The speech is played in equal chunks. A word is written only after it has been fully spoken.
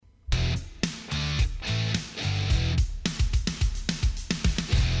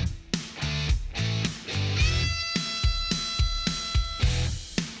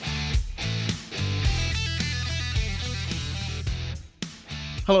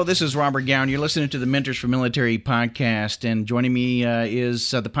Hello, this is Robert Gowan. You're listening to the Mentors for Military podcast, and joining me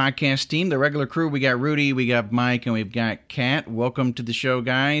is the podcast team, the regular crew. We got Rudy, we got Mike, and we've got Kat. Welcome to the show,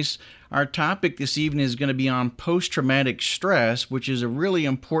 guys. Our topic this evening is going to be on post-traumatic stress, which is a really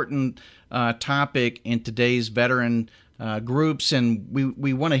important topic in today's veteran groups, and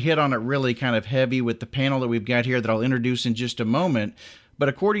we want to hit on it really kind of heavy with the panel that we've got here that I'll introduce in just a moment. But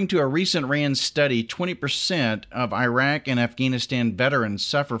according to a recent RAND study, 20% of Iraq and Afghanistan veterans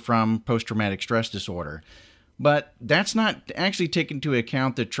suffer from post-traumatic stress disorder. But that's not actually taken into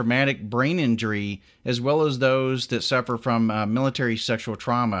account the traumatic brain injury as well as those that suffer from military sexual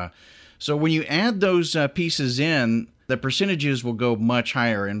trauma. So when you add those pieces in, the percentages will go much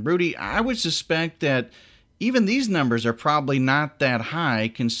higher. And Rudy, I would suspect that even these numbers are probably not that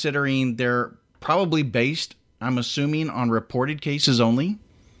high, considering they're probably based, I'm assuming, on reported cases only.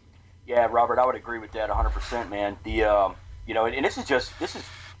 Yeah, Robert, I would agree with that 100%, man. And this is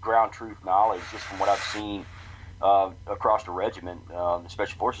ground truth knowledge, just from what I've seen across the regiment, the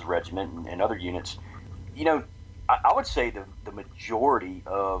Special Forces Regiment, and other units. You know, I would say the majority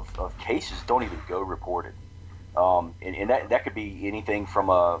of cases don't even go reported, and that could be anything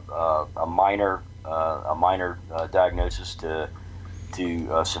from a minor diagnosis to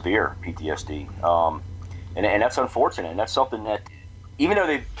severe PTSD. And that's unfortunate, and that's something that, even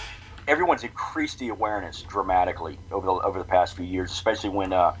though everyone's increased the awareness dramatically over the past few years, especially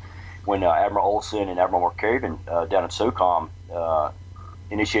when Admiral Olson and Admiral Mark Pew down at SOCOM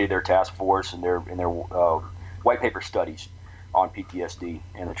initiated their task force and their white paper studies on PTSD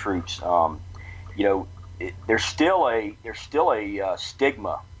and the troops. There's still a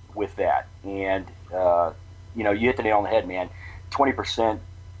stigma with that, and you hit the nail on the head, man. 20%.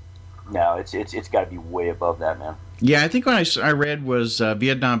 No, it's got to be way above that, man. Yeah, I think what I read was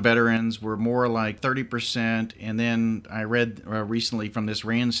Vietnam veterans were more like 30%, and then I read recently from this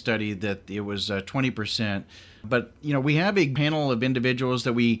RAND study that it was 20%. But, we have a panel of individuals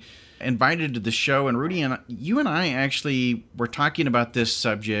that we invited to the show, and Rudy, and you and I actually were talking about this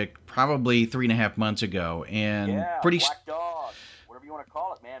subject probably 3.5 months ago. And yeah, Black Dog, whatever you want to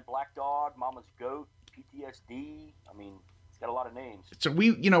call it, man. Black Dog, Mama's Goat, PTSD, got a lot of names. So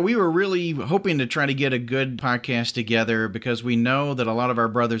we were really hoping to try to get a good podcast together because we know that a lot of our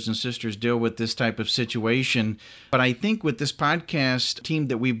brothers and sisters deal with this type of situation. But I think with this podcast team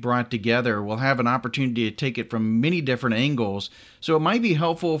that we brought together, we'll have an opportunity to take it from many different angles. So it might be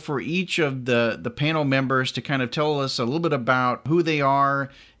helpful for each of the panel members to kind of tell us a little bit about who they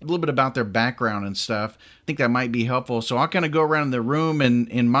are, a little bit about their background and stuff. I think that might be helpful. So I'll kind of go around the room,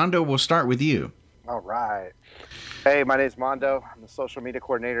 and Mondo, we'll start with you. All right. Hey, my name is Mondo. I'm the social media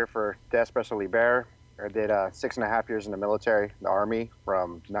coordinator for the Espresso Liber. I did 6.5 years in the military, the Army,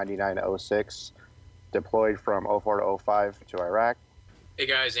 from 99 to 06, deployed from 04 to 05 to Iraq. Hey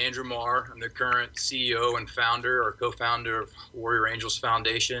guys, Andrew Marr. I'm the current CEO and founder or co-founder of Warrior Angels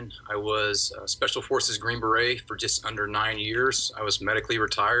Foundation. I was Special Forces Green Beret for just under 9 years. I was medically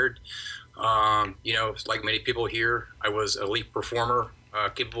retired. Like many people here, I was an elite performer,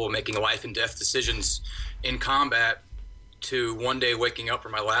 capable of making life and death decisions in combat, to one day waking up for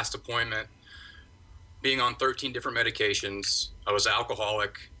my last appointment, being on 13 different medications. I was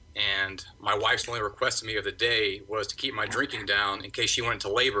alcoholic, and my wife's only request to me of the day was to keep my drinking down in case she went into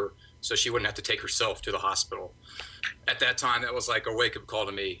labor so she wouldn't have to take herself to the hospital. At that time, that was like a wake-up call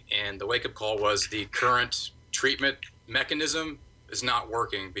to me, and the wake-up call was the current treatment mechanism is not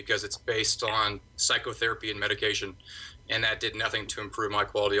working because it's based on psychotherapy and medication, and that did nothing to improve my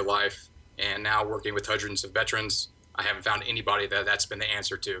quality of life. And now working with hundreds of veterans, I haven't found anybody that's been the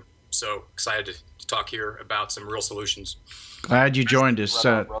answer to. So excited to talk here about some real solutions. Glad you joined us.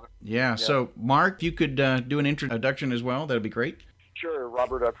 Yeah. So Mark, if you could do an introduction as well, that'd be great. Sure,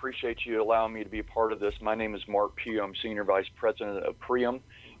 Robert. I appreciate you allowing me to be a part of this. My name is Mark Pew. I'm Senior Vice President of Prium.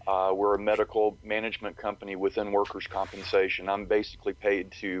 We're a medical management company within workers' compensation. I'm basically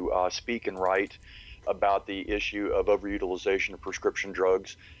paid to speak and write about the issue of overutilization of prescription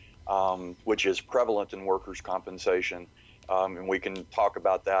drugs, which is prevalent in workers' compensation. And we can talk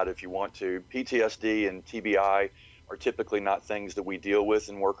about that if you want to. PTSD and TBI are typically not things that we deal with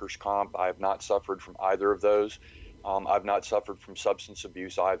in workers' comp. I have not suffered from either of those. I've not suffered from substance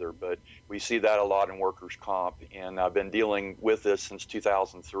abuse either, but we see that a lot in workers' comp. And I've been dealing with this since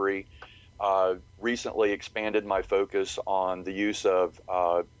 2003. Recently expanded my focus on the use of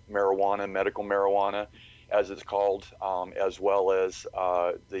marijuana, medical marijuana, as it's called, as well as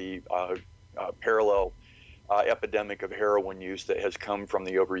the parallel epidemic of heroin use that has come from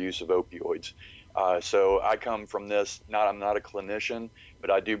the overuse of opioids. So I come from this, I'm not a clinician, but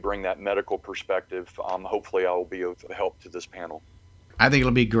I do bring that medical perspective. Hopefully I will be of help to this panel. I think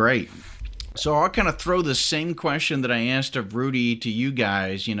it'll be great. So I'll kind of throw the same question that I asked of Rudy to you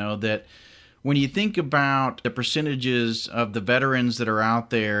guys, that when you think about the percentages of the veterans that are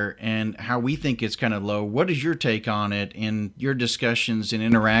out there and how we think it's kind of low, what is your take on it in your discussions and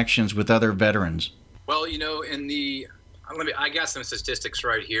interactions with other veterans? Well, I got some statistics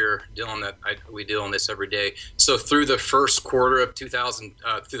right here, Dylan, that we deal in this every day. So through the first quarter of the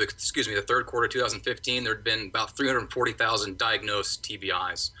third quarter of 2015, there had been about 340,000 diagnosed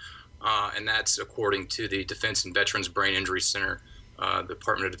TBIs. And that's according to the Defense and Veterans Brain Injury Center, the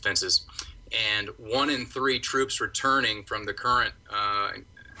Department of Defense's. And 1 in 3 troops returning from the current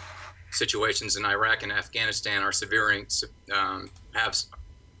situations in Iraq and Afghanistan are have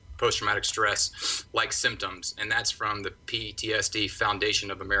post-traumatic stress-like symptoms, and that's from the PTSD Foundation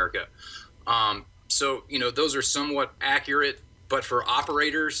of America. So, those are somewhat accurate, but for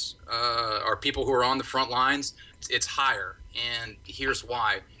operators or people who are on the front lines, it's higher, and here's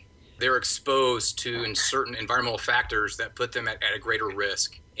why. They're exposed to certain environmental factors that put them at a greater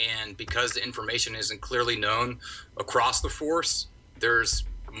risk. And because the information isn't clearly known across the force, there's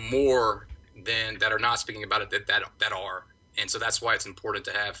more that are not speaking about it that are. And so that's why it's important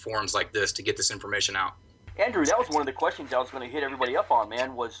to have forums like this to get this information out. Andrew, that was one of the questions I was going to hit everybody up on,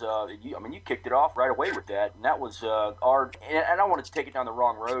 man, was, you kicked it off right away with that. And that was and I don't want to take it down the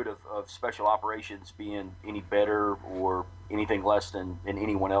wrong road of special operations being any better or anything less than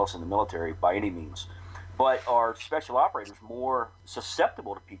anyone else in the military by any means. But are special operators more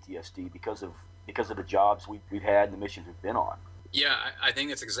susceptible to PTSD because of the jobs we've had and the missions we've been on? Yeah, I think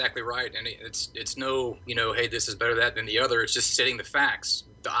that's exactly right. And it's no, hey, this is better that than the other. It's just stating the facts.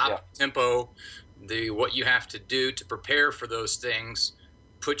 The tempo, what you have to do to prepare for those things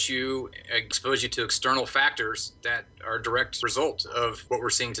expose you to external factors that are a direct result of what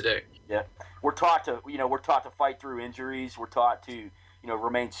we're seeing today. Yeah. We're taught to fight through injuries. We're taught to,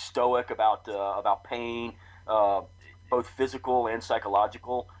 remain stoic about pain, both physical and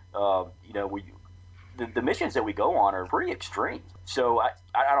psychological. The missions that we go on are pretty extreme. So I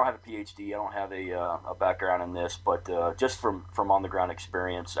don't have a PhD. I don't have a background in this, but just from on the ground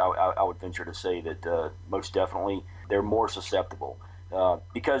experience, I would venture to say that most definitely they're more susceptible.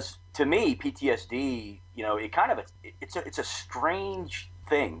 Because to me, PTSD, it's a strange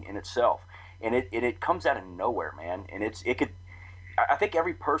thing in itself, and it comes out of nowhere, man. And I think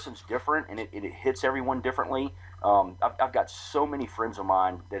every person's different, and it hits everyone differently. I've got so many friends of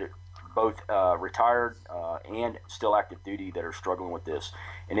mine that both retired and still active duty that are struggling with this,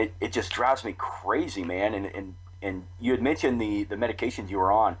 and it just drives me crazy, man. And you had mentioned the medications you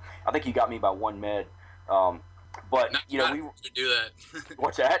were on. I think you got me by one med, but we do that.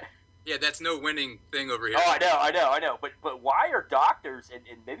 What's that? Yeah, that's no winning thing over here. Oh, I know. But why are doctors and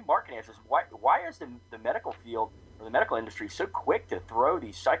maybe Mark can answer this? Why is the medical field or the medical industry so quick to throw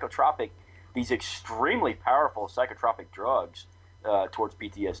these extremely powerful psychotropic drugs towards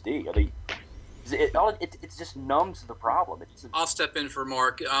PTSD? It just numbs the problem. I'll step in for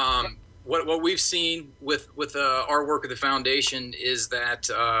Mark. What we've seen with our work at the foundation is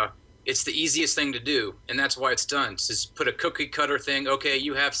that it's the easiest thing to do, and that's why it's done. It's just put a cookie cutter thing. Okay,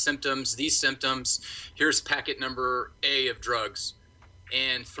 you have these symptoms. Here's packet number A of drugs,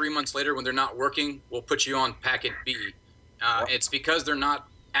 and 3 months later, when they're not working, we'll put you on packet B. It's because they're not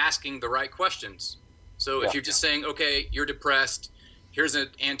asking the right questions. So if you're just saying, okay, you're depressed, here's an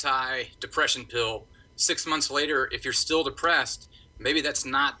anti-depression pill. 6 months later, if you're still depressed, maybe that's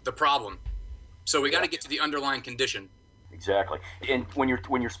not the problem. So we got to get to the underlying condition. Exactly. And when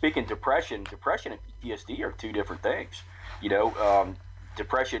you're speaking depression and PTSD are two different things.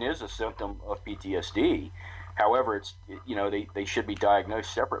 Depression is a symptom of PTSD. However, it's they should be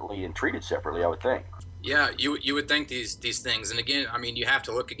diagnosed separately and treated separately, I would think. Yeah, you would think these things. And again, I mean, you have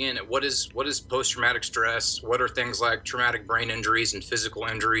to look again at what is post-traumatic stress, what are things like traumatic brain injuries and physical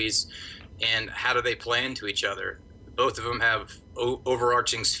injuries, and how do they play into each other? Both of them have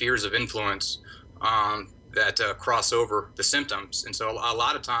overarching spheres of influence that cross over the symptoms. And so a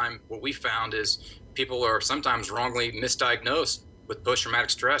lot of time what we found is people are sometimes wrongly misdiagnosed with post-traumatic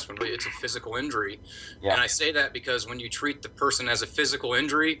stress when it's a physical injury. Yeah. And I say that because when you treat the person as a physical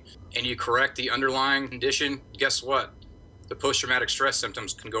injury and you correct the underlying condition, guess what? The post-traumatic stress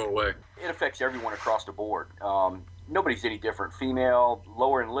symptoms can go away. It affects everyone across the board. Nobody's any different. Female,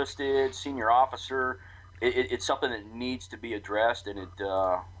 lower enlisted, senior officer. It's something that needs to be addressed, and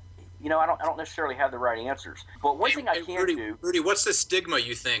I don't necessarily have the right answers. But one thing I can do... Rudy, what's the stigma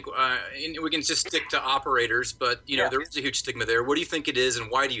you think? And we can just stick to operators, but there is a huge stigma there. What do you think it is,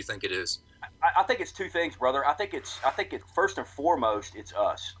 and why do you think it is? I think it's two things, brother. I think it's first and foremost, it's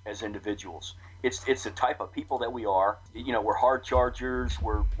us as individuals. it's the type of people that we are. You know, we're hard chargers.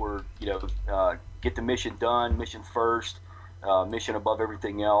 We're get the mission done, mission first, mission above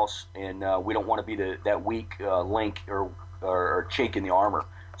everything else, and we don't want to be that weak link or chink in the armor,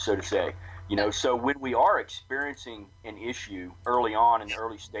 so to say. You know, so when we are experiencing an issue early on in the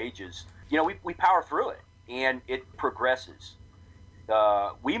early stages, you know, we power through it and it progresses.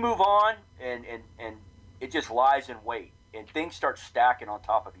 We move on and it just lies in wait, and things start stacking on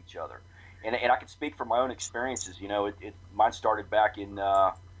top of each other. And I can speak from my own experiences. You know, mine started back in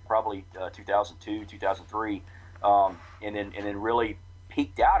probably 2002, 2003, and then really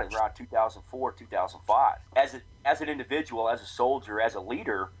peaked out at around 2004, 2005. As an individual, as a soldier, as a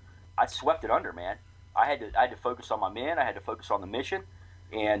leader, I swept it under, man. I had to focus on my men. I had to focus on the mission,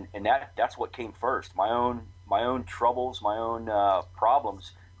 and that's what came first. My own troubles, my own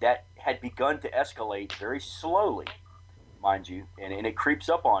problems that had begun to escalate very slowly, mind you, and it creeps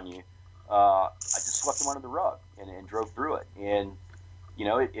up on you. I just swept them under the rug and drove through it. And, you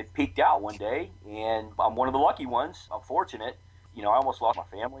know, it peaked out one day, and I'm one of the lucky ones. I'm fortunate. You know, I almost lost my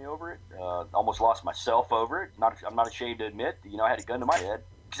family over it. Almost lost myself over it. I'm not ashamed to admit, you know, I had a gun to my head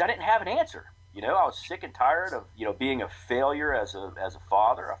because I didn't have an answer. You know, I was sick and tired of, you know, being a failure as a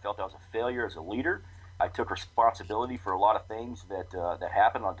father. I felt I was a failure as a leader. I took responsibility for a lot of things that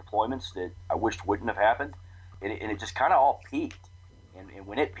happened on deployments that I wished wouldn't have happened. And it just kind of all peaked. And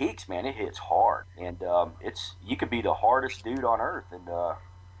when it peaks, man, it hits hard. And you could be the hardest dude on earth, and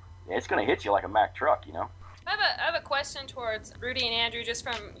it's going to hit you like a Mack truck, you know. I have a question towards Rudy and Andrew, just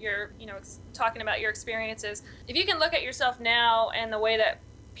from your, you know, talking about your experiences. If you can look at yourself now and the way that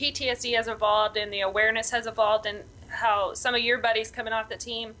PTSD has evolved and the awareness has evolved, and how some of your buddies coming off the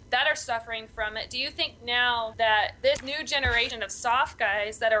team that are suffering from it, do you think now that this new generation of soft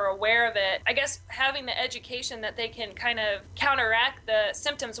guys that are aware of it, I guess having the education that they can kind of counteract the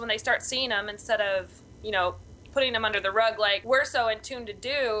symptoms when they start seeing them, instead of, you know, putting them under the rug like we're so in tune to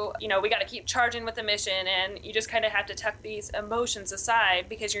do, you know, we got to keep charging with the mission, and you just kind of have to tuck these emotions aside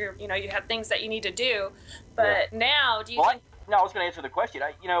because you have things that you need to do. But now, do you think... I was going to answer the question.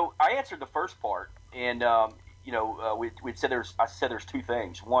 I answered the first part, and I said there's two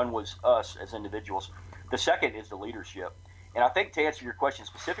things. One was us as individuals. The second is the leadership. And I think, to answer your question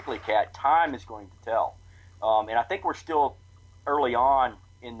specifically, Kat, time is going to tell. And I think we're still early on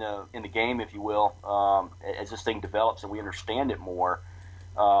in the game, if you will, as this thing develops and we understand it more.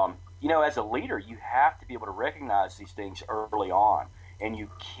 You know, as a leader, you have to be able to recognize these things early on, and you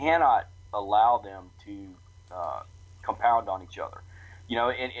cannot allow them to compound on each other. You know,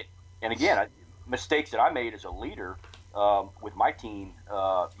 and again, mistakes that I made as a leader with my team,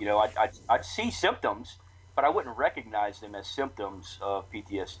 you know, I'd see symptoms, but I wouldn't recognize them as symptoms of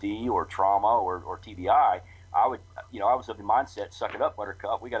PTSD or trauma or TBI. I was of the mindset, suck it up,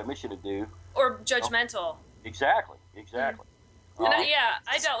 buttercup, we got a mission to do. Or judgmental. Exactly. Mm-hmm.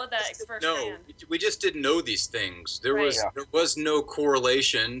 I dealt with that firsthand. No, we just didn't know these things. There was no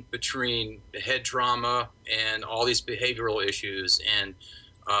correlation between head trauma and all these behavioral issues and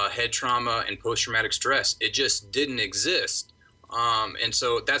head trauma and post-traumatic stress. It just didn't exist. And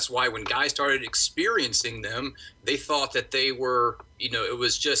so that's why when guys started experiencing them, they thought that they were, you know, it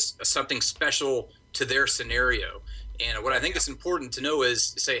was just something special to their scenario. And what I think is important to know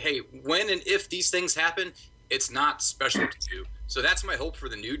is say, hey, when and if these things happen, it's not special to you. So that's my hope for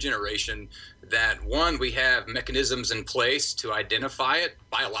the new generation, that one, we have mechanisms in place to identify it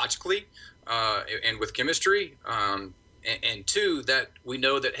biologically and with chemistry. And two, that we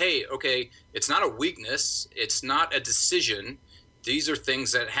know that, hey, okay, it's not a weakness. It's not a decision. These are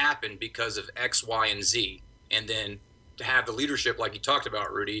things that happen because of X, Y, and Z. And then to have the leadership, like you talked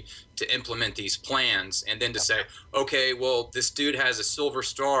about, Rudy, to implement these plans, and then to say, okay, well, this dude has a silver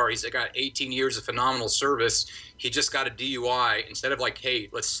star. He's got 18 years of phenomenal service. He just got a DUI. Instead of like, hey,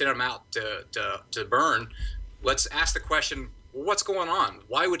 let's send him out to burn, let's ask the question, well, what's going on?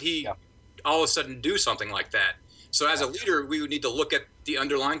 Why would he all of a sudden do something like that? So as a leader, we would need to look at the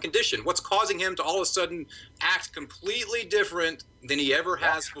underlying condition. What's causing him to all of a sudden act completely different than he ever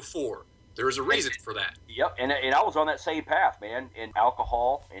has before? There is a reason for that. Yep, and I was on that same path, man. And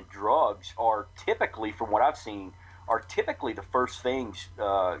alcohol and drugs are typically, from what I've seen, are typically the first things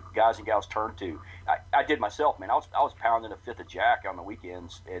guys and gals turn to. I did myself, man. I was pounding a fifth of Jack on the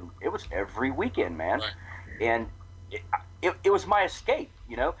weekends, and it was every weekend, man. Right. And it was my escape,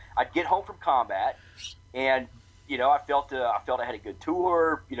 you know. I'd get home from combat, and you know, I felt I had a good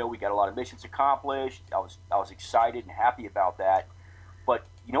tour. You know, we got a lot of missions accomplished. I was excited and happy about that. But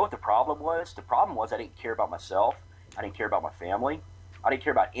you know what the problem was? The problem was I didn't care about myself. I didn't care about my family. I didn't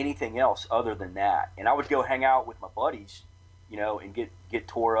care about anything else other than that. And I would go hang out with my buddies, you know, and get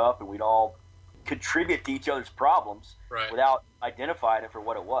tore up, and we'd all contribute to each other's problems without identifying it for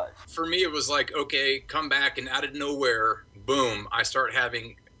what it was. For me, it was like, okay, come back, and out of nowhere, boom, I start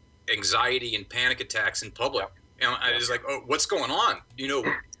having anxiety and panic attacks in public. And I was like, oh, what's going on?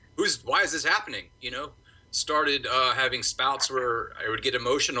 Why is this happening? Started having spouts where I would get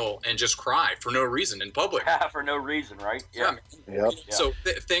emotional and just cry for no reason in public. For no reason, right? Yeah. So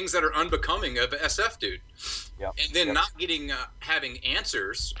things that are unbecoming of an SF dude. Yep. And then not having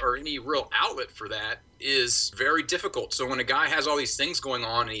answers or any real outlet for that is very difficult. So when a guy has all these things going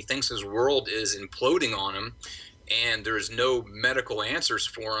on and he thinks his world is imploding on him and there's no medical answers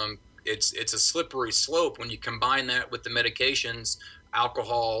for him, it's a slippery slope when you combine that with the medications,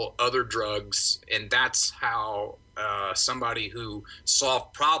 alcohol, other drugs, and that's how somebody who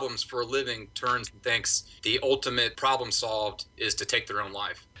solved problems for a living turns and thinks the ultimate problem solved is to take their own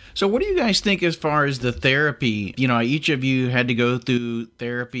life. So what do you guys think as far as the therapy? Each of you had to go through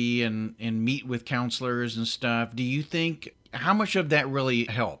therapy and meet with counselors and stuff. Do you think, how much of that really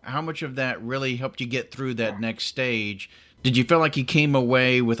helped? How much of that really helped you get through that next stage? Did you feel like you came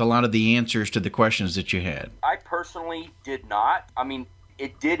away with a lot of the answers to the questions that you had? I personally did not. I mean,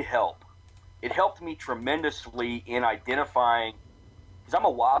 it did help. It helped me tremendously in identifying, because I've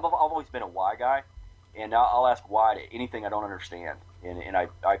always been a why guy, and I'll ask why to anything I don't understand. And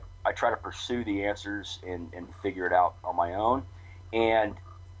I try to pursue the answers and figure it out on my own. And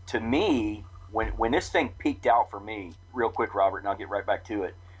to me, when this thing peaked out for me, real quick, Robert, and I'll get right back to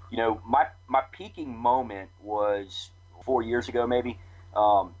it, my peaking moment was 4 years ago, maybe.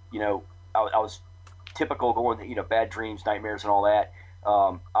 I was typical going, bad dreams, nightmares, and all that.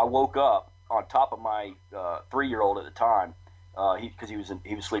 I woke up on top of my 3-year-old at the time, because he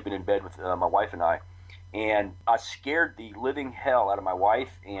was sleeping in bed with my wife and I, and I scared the living hell out of my wife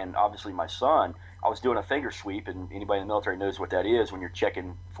and obviously my son. I was doing a finger sweep, and anybody in the military knows what that is when you're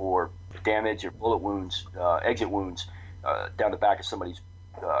checking for damage or bullet wounds, exit wounds down the back of somebody's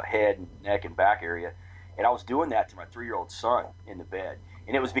head, and neck, and back area. And I was doing that to my 3-year-old son in the bed.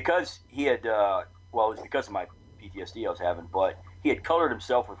 And it was because he had, it was because of my PTSD I was having, but he had colored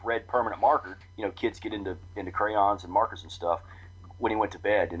himself with red permanent marker. Kids get into crayons and markers and stuff when he went to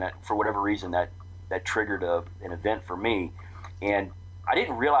bed. And that, for whatever reason, that triggered an event for me. And I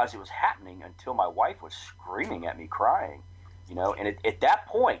didn't realize it was happening until my wife was screaming at me, crying. And at that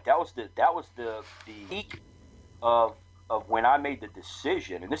point, that was the peak of when I made the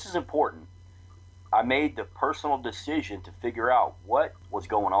decision. And this is important. I made the personal decision to figure out what was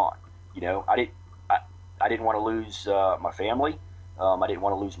going on. I didn't want to lose my family. I didn't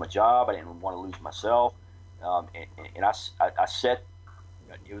want to lose my job. I didn't want to lose myself. And I set,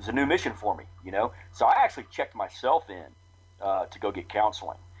 it was a new mission for me, So I actually checked myself in to go get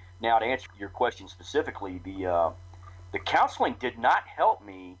counseling. Now, to answer your question specifically, the counseling did not help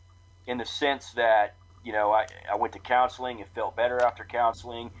me in the sense that, I went to counseling and felt better after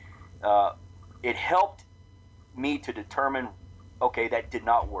counseling. It helped me to determine, okay, that did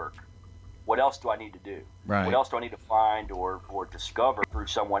not work. What else do I need to do? Right. What else do I need to find or discover through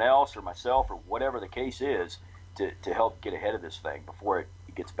someone else or myself or whatever the case is to help get ahead of this thing before it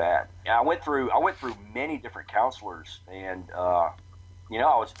gets bad? And I went through many different counselors, and I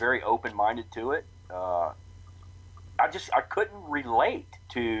was very open-minded to it. I couldn't relate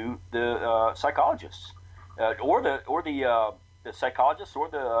to the psychologists or the psychologists or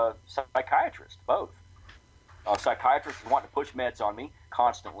the psychiatrists, both. Psychiatrists wanting to push meds on me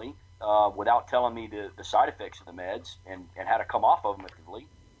constantly without telling me the side effects of the meds and how to come off of them effectively,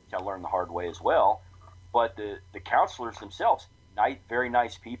 which I learned the hard way as well. But the counselors themselves, very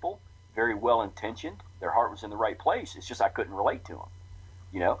nice people, very well-intentioned. Their heart was in the right place. It's just I couldn't relate to them.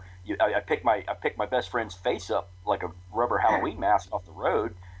 I picked my best friend's face up like a rubber Halloween mask off the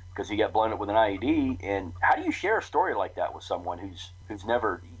road because he got blown up with an IED. And how do you share a story like that with someone who's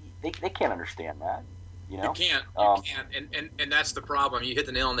never? They can't understand that. You can't, and that's the problem. You hit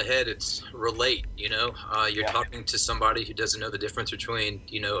the nail on the head. It's relate. You're talking to somebody who doesn't know the difference between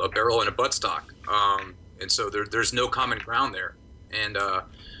a barrel and a buttstock, and so there's no common ground there, and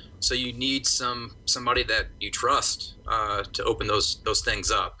so you need somebody that you trust to open those things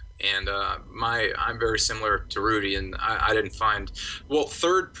up. And I'm very similar to Rudy, and I didn't find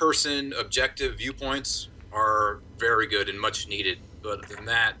third person objective viewpoints are very good and much needed. But other than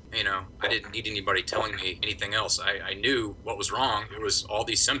that, I didn't need anybody telling me anything else. I knew what was wrong. It was all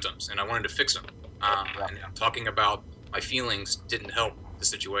these symptoms, and I wanted to fix them. And talking about my feelings didn't help the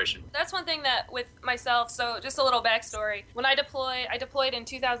situation. That's one thing that with myself, so just a little backstory. When I deployed in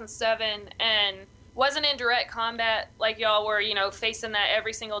 2007 and wasn't in direct combat like y'all were, facing that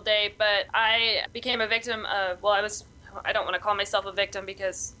every single day, but I became a victim of, I don't want to call myself a victim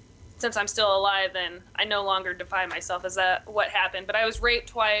because since I'm still alive, then I no longer define myself as what happened. But I was raped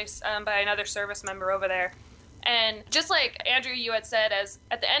twice by another service member over there. And just like Andrew, you had said, as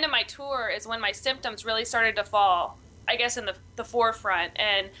at the end of my tour is when my symptoms really started to fall, I guess, in the forefront.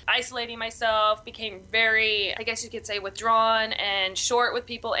 And isolating myself, became very, I guess you could say, withdrawn and short with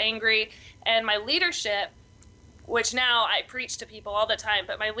people, angry. And my leadership, which now I preach to people all the time,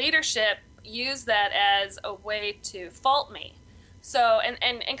 but my leadership used that as a way to fault me. So,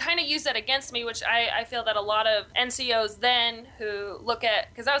 and kind of use that against me, which I feel that a lot of NCOs then who look at,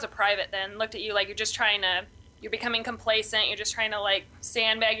 because I was a private then, looked at you like you're becoming complacent, you're just trying to like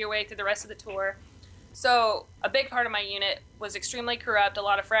sandbag your way through the rest of the tour. So a big part of my unit was extremely corrupt, a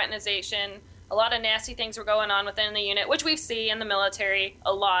lot of fraternization, a lot of nasty things were going on within the unit, which we see in the military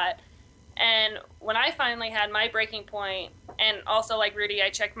a lot. And when I finally had my breaking point, and also like Rudy, I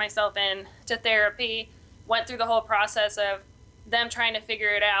checked myself in to therapy, went through the whole process of them trying to figure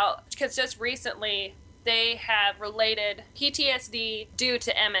it out, because just recently they have related PTSD due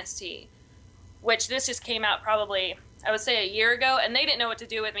to MST, which this just came out probably, I would say, a year ago, and they didn't know what to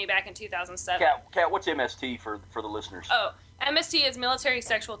do with me back in 2007. Kat, what's MST for the listeners? Oh, MST is military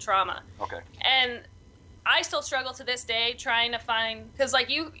sexual trauma. Okay. And I still struggle to this day trying to find, because like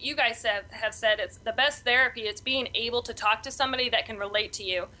you guys have said, it's the best therapy, it's being able to talk to somebody that can relate to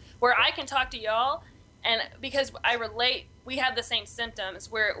you, where I can talk to y'all, and because I relate, we have the same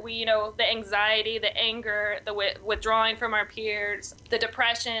symptoms where we, the anxiety, the anger, the withdrawing from our peers, the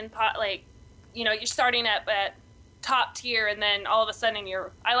depression, like, you're starting at top tier, and then all of a sudden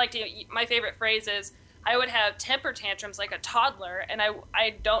my favorite phrase is, I would have temper tantrums like a toddler, and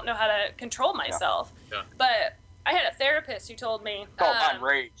I don't know how to control myself. Yeah. But I had a therapist who told me, on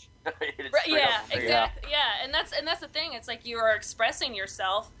rage. Yeah, exactly. Yeah, and that's the thing. It's like you are expressing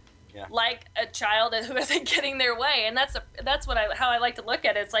yourself. Yeah. Like a child who isn't getting their way, and that's how I like to look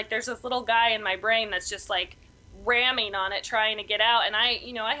at it. It's like there's this little guy in my brain that's just like ramming on it, trying to get out, and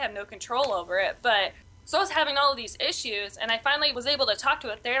I have no control over it. But so I was having all of these issues, and I finally was able to talk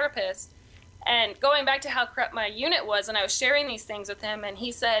to a therapist. And going back to how corrupt my unit was, and I was sharing these things with him, and he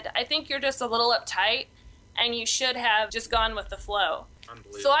said, "I think you're just a little uptight, and you should have just gone with the flow."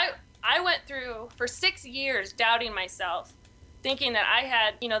 So I went through for 6 years doubting myself, thinking that I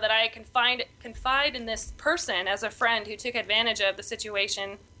had, that I can confide in this person as a friend who took advantage of the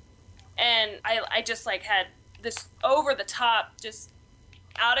situation. And I just like had this over the top, just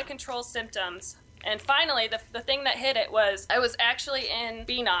out of control symptoms. And finally, the thing that hit it was I was actually in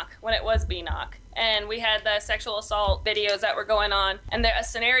BNOC when it was BNOC. And we had the sexual assault videos that were going on. And a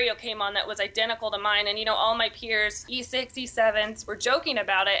scenario came on that was identical to mine. And, all my peers, E6, E7s, were joking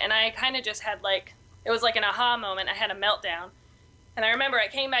about it. And I kind of just had it was like an aha moment. I had a meltdown. And I remember I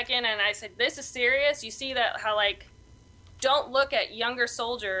came back in and I said, "This is serious. You see that how don't look at younger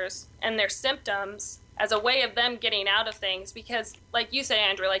soldiers and their symptoms as a way of them getting out of things, because like you say,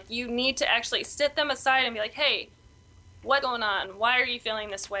 Andrew, you need to actually sit them aside and be like, hey, what's going on? Why are you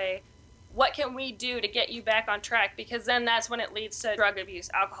feeling this way? What can we do to get you back on track?" Because then that's when it leads to drug abuse,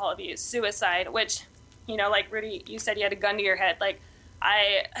 alcohol abuse, suicide, which, like Rudy, you said you had a gun to your head.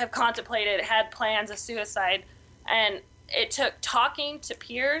 I have contemplated, had plans of suicide, and it took talking to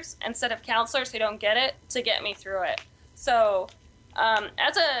peers instead of counselors who don't get it to get me through it. So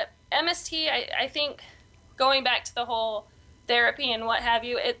as a MST, I think going back to the whole therapy and what have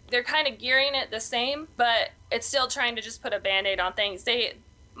you, they're kind of gearing it the same, but it's still trying to just put a Band-Aid on things.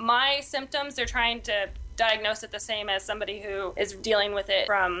 My symptoms, they're trying to diagnose it the same as somebody who is dealing with it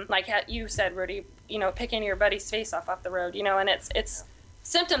from, like you said, Rudy, picking your buddy's face off the road, and it's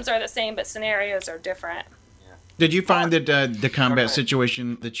symptoms are the same, but scenarios are different. Did you find that the combat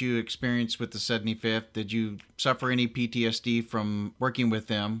situation that you experienced with the 75th, did you suffer any PTSD from working with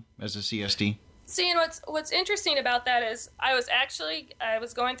them as a CSD? See, and what's interesting about that is I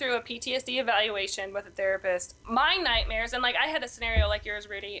was going through a PTSD evaluation with a therapist. My nightmares, and I had a scenario like yours,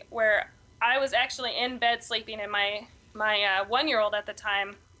 Rudy, where I was actually in bed sleeping, and my 1-year-old at the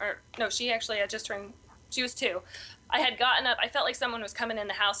time, or no, she actually had just turned, she was 2. I had gotten up. I felt like someone was coming in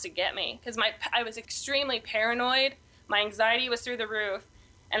the house to get me because I was extremely paranoid. My anxiety was through the roof.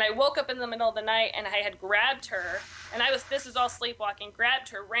 And I woke up in the middle of the night, and I had grabbed her. And this is all sleepwalking, grabbed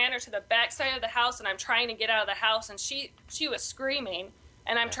her, ran her to the back side of the house, and I'm trying to get out of the house. And she was screaming.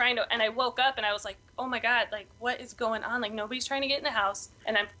 And and I woke up, and I was like, oh my God, what is going on? Nobody's trying to get in the house.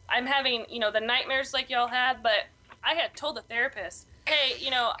 And I'm having, the nightmares like y'all had, but I had told the therapist, hey,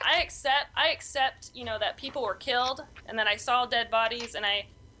 I accept, that people were killed, and that I saw dead bodies, and I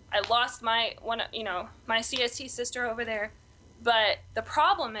lost my CST sister over there. But the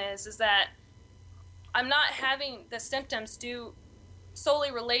problem is that I'm not having the symptoms due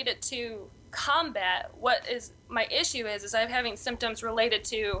solely related to combat. What is my issue is I'm having symptoms related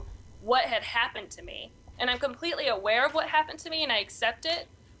to what had happened to me. And I'm completely aware of what happened to me and I accept it,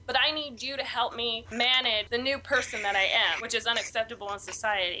 but I need you to help me manage the new person that I am, which is unacceptable in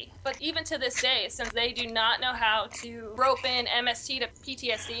society. But even to this day, since they do not know how to rope in MST to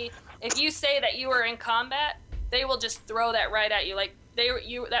PTSD, if you say that you were in combat, they will just throw that right at you. Like,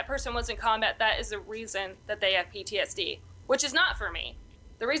 that person was in combat, that is the reason that they have PTSD, which is not for me.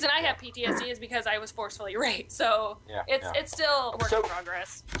 The reason I have PTSD is because I was forcefully raped. So it's still a work in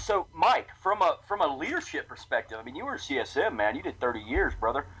progress. So, Mike, from a leadership perspective, I mean, you were a CSM, man. You did 30 years,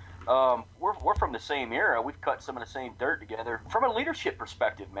 brother. We're from the same era. We've cut some of the same dirt together. From a leadership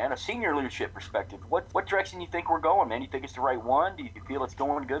perspective, man, a senior leadership perspective, what direction you think we're going, man? You think it's the right one? Do you feel it's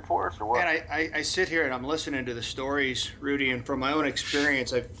going good for us, or what? Man, I sit here and I'm listening to the stories, Rudy, and from my own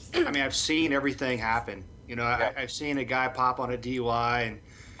experience, I've seen everything happen. You know, I've seen a guy pop on a DUI,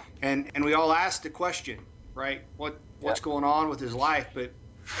 and we all ask the question, right? What's going on with his life? But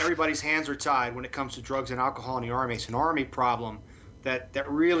everybody's hands are tied when it comes to drugs and alcohol in the Army. It's an Army problem that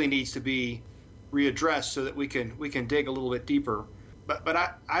really needs to be readdressed so that we can dig a little bit deeper. But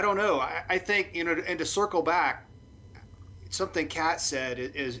I don't know. I think, you know, and to circle back, something Kat said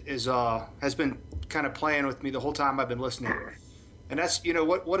has been kind of playing with me the whole time I've been listening, and that's, you know,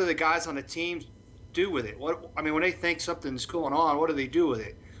 what do the guys on the team do with it? When they think something's going on, what do they do with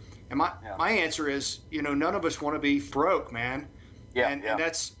it? And my answer is, you know, none of us want to be broke, man. And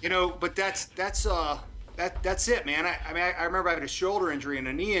that's, you know, but that's it, man. I remember having a shoulder injury and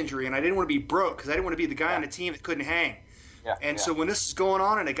a knee injury, and I didn't want to be broke because I didn't want to be the guy on the team that couldn't hang. So when this is going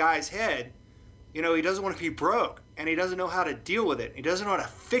on in a guy's head, you know, he doesn't want to be broke, and he doesn't know how to deal with it. He doesn't know how to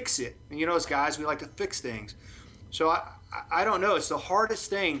fix it. And you know, as guys, we like to fix things. So I don't know. It's the hardest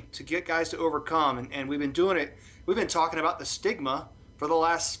thing to get guys to overcome, and we've been doing it. We've been talking about the stigma for the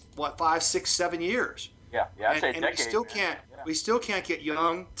last 5, 6, 7 years. I'd say and we still can't get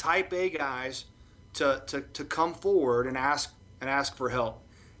young Type A guys to come forward and ask for help.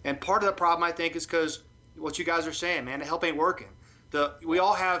 And part of the problem, I think, is because what you guys are saying, man, the help ain't working. We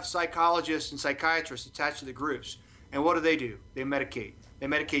all have psychologists and psychiatrists attached to the groups, and what do? They medicate. They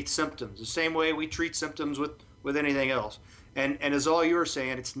medicate symptoms the same way we treat symptoms with anything else. And as all you were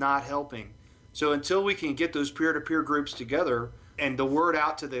saying, it's not helping. So until we can get those peer-to-peer groups together and the word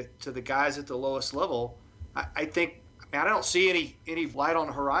out to the guys at the lowest level, I think, I don't see any light on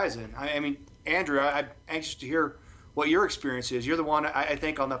the horizon. I mean, Andrew, I'm anxious to hear what your experience is. You're the one, I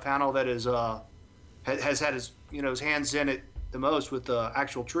think, on the panel that has had his hands in it the most with the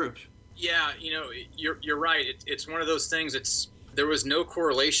actual troops. Yeah, you know, you're right. It's one of those things. There was no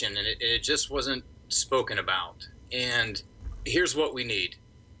correlation, and it just wasn't spoken about. And here's what we need.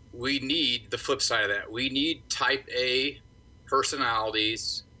 We need the flip side of that. We need Type A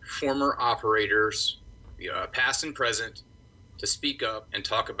personalities, former operators, past and present, to speak up and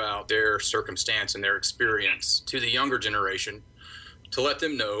talk about their circumstance and their experience to the younger generation, to let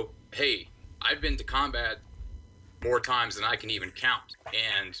them know, hey, I've been to combat more times than I can even count.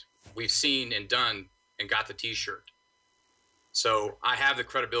 And we've seen and done and got the T-shirt. So I have the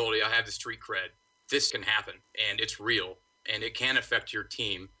credibility. I have the street cred. This can happen, and it's real, and it can affect your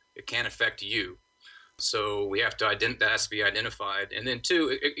team. It can affect you. So we have to that has to be identified. And then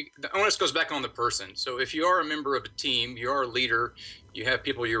two, the onus goes back on the person. So if you are a member of a team, you are a leader, you have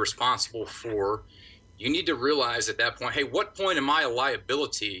people you're responsible for, you need to realize at that point, hey, what point am I a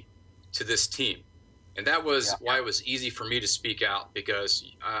liability to this team? And that was why it was easy for me to speak out, because,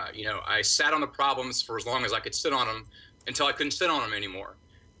 I sat on the problems for as long as I could sit on them until I couldn't sit on them anymore.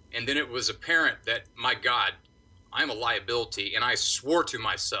 And then it was apparent that, my God, I'm a liability. And I swore to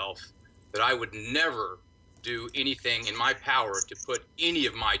myself that I would never do anything in my power to put any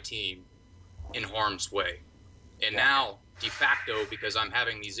of my team in harm's way. And now, de facto, because I'm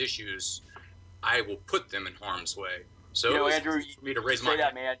having these issues, I will put them in harm's way. So Andrew, for me to raise my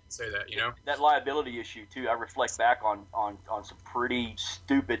hand and say that, that liability issue too. I reflect back on some pretty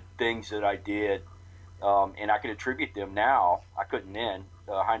stupid things that I did, and I can attribute them now. I couldn't then.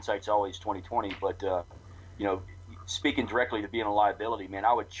 Hindsight's always 20/20. But speaking directly to being a liability, man,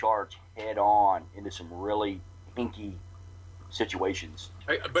 I would charge head on into some really hinky situations.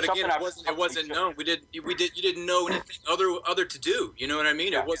 But again, it wasn't known. You didn't know anything other to do. You know what I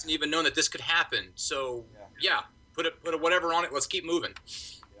mean? It wasn't even known that this could happen. So put a whatever on it. Let's keep moving.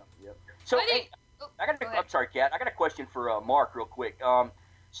 So I'm sorry, Kat. I got a question for Mark, real quick. And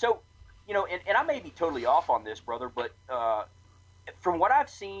I may be totally off on this, brother, but from what I've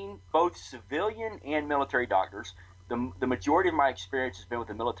seen, both civilian and military doctors, the majority of my experience has been with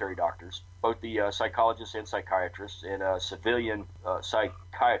the military doctors, both the psychologists and psychiatrists and civilian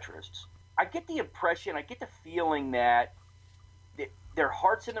psychiatrists. I get the impression, I get the feeling that their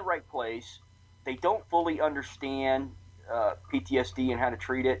heart's in the right place. They don't fully understand PTSD and how to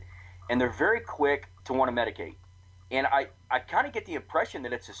treat it, and they're very quick to want to medicate. And I kind of get the impression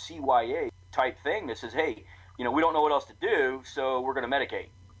that it's a CYA type thing that says, hey, we don't know what else to do, so we're going to medicate.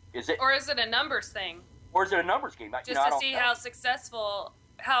 Or is it a numbers thing? Or is it a numbers game? Just to see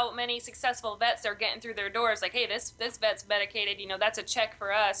how many successful vets are getting through their doors. Like, hey, this vet's medicated, that's a check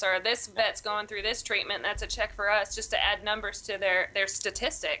for us. Or this vet's going through this treatment, that's a check for us, just to add numbers to their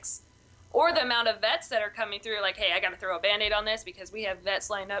statistics. Or the amount of vets that are coming through, like, hey, I got to throw a Band-Aid on this because we have vets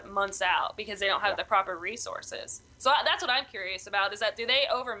lined up months out because they don't have the proper resources. So that's what I'm curious about, is that do they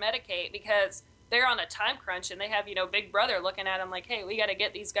over-medicate because they're on a time crunch and they have, Big Brother looking at them like, hey, we got to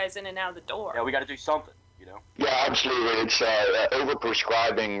get these guys in and out of the door. Yeah, we got to do something, Yeah, absolutely. It's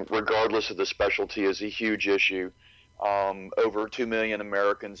overprescribing, regardless of the specialty, is a huge issue. Over 2 million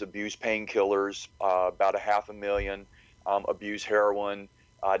Americans abuse painkillers, about 500,000 abuse heroin.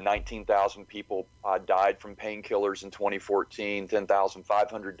 19,000 people died from painkillers in 2014.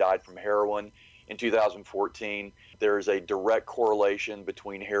 10,500 died from heroin in 2014. There's a direct correlation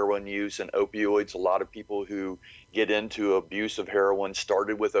between heroin use and opioids. A lot of people who get into abuse of heroin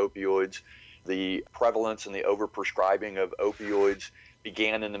started with opioids. The prevalence and the overprescribing of opioids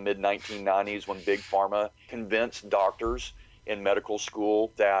began in the mid-1990s when Big Pharma convinced doctors in medical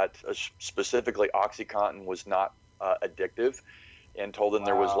school that specifically OxyContin was not addictive, and told them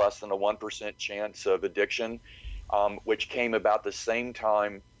there was less than a 1% chance of addiction, which came about the same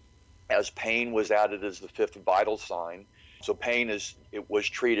time as pain was added as the fifth vital sign. So pain was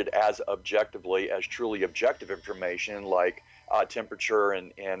treated as objectively as truly objective information like temperature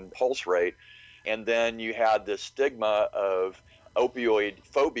and pulse rate. And then you had the stigma of opioid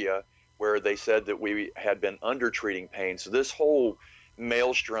phobia, where they said that we had been undertreating pain. So this whole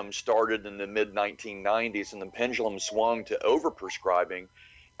maelstrom started in the mid-1990s, and the pendulum swung to overprescribing.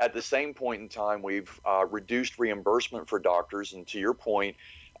 At the same point in time, we've reduced reimbursement for doctors, and to your point,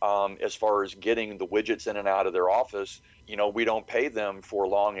 as far as getting the widgets in and out of their office, we don't pay them for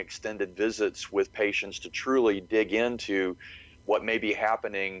long extended visits with patients to truly dig into what may be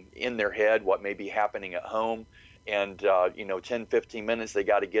happening in their head, what may be happening at home. And, 10, 15 minutes, they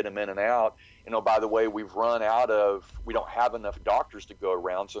got to get them in and out. By the way, we don't have enough doctors to go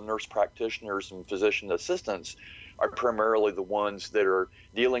around. So nurse practitioners and physician assistants are primarily the ones that are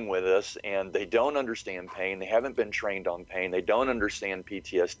dealing with this, and they don't understand pain. They haven't been trained on pain. They don't understand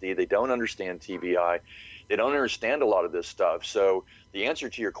PTSD. They don't understand TBI. They don't understand a lot of this stuff. So the answer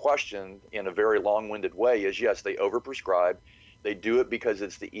to your question in a very long-winded way is yes, they overprescribe. They do it because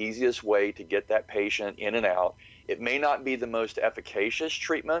it's the easiest way to get that patient in and out. It may not be the most efficacious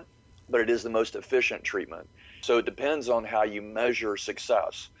treatment, but it is the most efficient treatment. So it depends on how you measure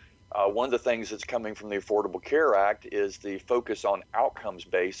success. One of the things that's coming from the Affordable Care Act is the focus on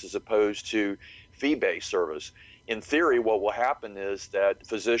outcomes-based as opposed to fee-based service. In theory, what will happen is that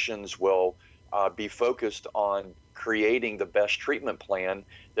physicians will be focused on creating the best treatment plan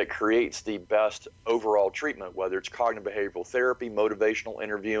that creates the best overall treatment, whether it's cognitive behavioral therapy, motivational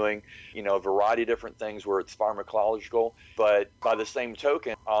interviewing, a variety of different things where it's pharmacological. But by the same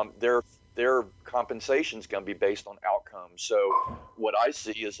token, their compensation is going to be based on outcomes. So what I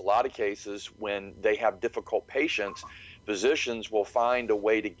see is a lot of cases when they have difficult patients, physicians will find a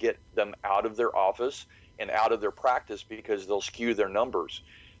way to get them out of their office and out of their practice because they'll skew their numbers.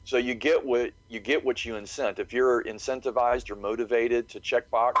 So you get what you incent. If you're incentivized or motivated to check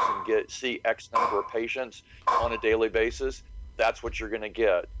box and see X number of patients on a daily basis, that's what you're going to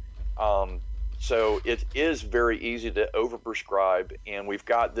get. So it is very easy to overprescribe, and we've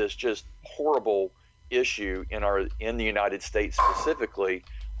got this just horrible issue in the United States specifically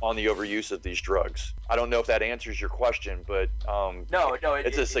on the overuse of these drugs. I don't know if that answers your question, but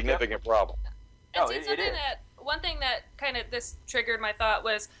it's a significant problem. And one thing that kind of this triggered my thought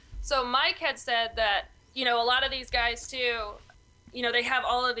was, so Mike had said that, a lot of these guys too, they have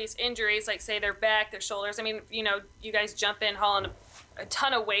all of these injuries, like say their back, their shoulders. I mean, you guys jump in hauling a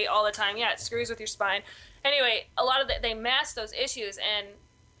ton of weight all the time. Yeah, it screws with your spine. Anyway, a lot of they mask those issues, and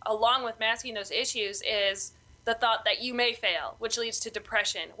along with masking those issues is the thought that you may fail, which leads to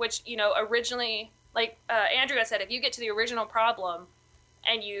depression, which, originally, like Andrew had said, if you get to the original problem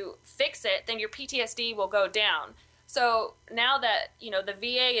and you fix it, then your PTSD will go down. So now that, the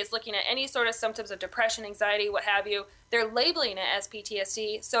VA is looking at any sort of symptoms of depression, anxiety, what have you, they're labeling it as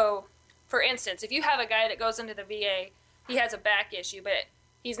PTSD. So, for instance, if you have a guy that goes into the VA, he has a back issue, but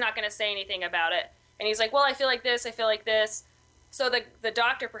he's not going to say anything about it. And he's like, well, I feel like this, I feel like this. So the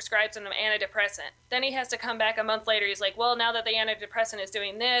doctor prescribes him an antidepressant. Then he has to come back a month later. He's like, well, now that the antidepressant is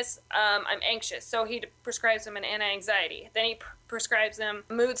doing this, I'm anxious. So he prescribes him an anti-anxiety. Then he prescribes him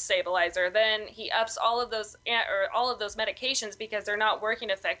a mood stabilizer. Then he ups all of those medications because they're not working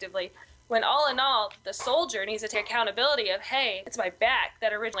effectively. When all in all, the soldier needs to take accountability of, hey, it's my back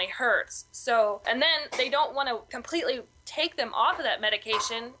that originally hurts. So, and then they don't want to completely take them off of that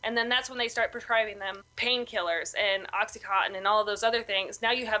medication, and then that's when they start prescribing them painkillers and Oxycontin and all of those other things.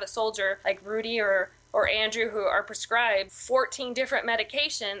 Now you have a soldier like Rudy or Andrew who are prescribed 14 different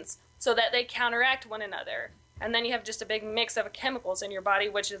medications so that they counteract one another. And then you have just a big mix of chemicals in your body,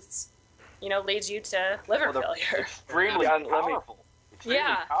 which is, leads you to liver failure. Extremely powerful.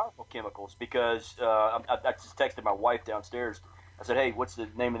 Extremely powerful chemicals, because I just texted my wife downstairs. I said, hey, what's the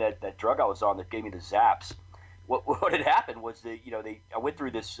name of that drug I was on that gave me the zaps? What had happened was that I went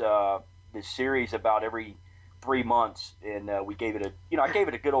through this series about every 3 months, and we gave it I gave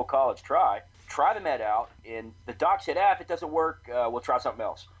it a good old college try the med out, and the doc said, if it doesn't work, we'll try something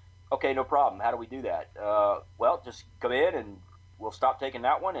else. Okay, no problem. How do we do that? Well, just come in and we'll stop taking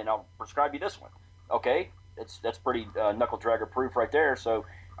that one, and I'll prescribe you this one. Okay, that's pretty knuckle dragger proof right there. So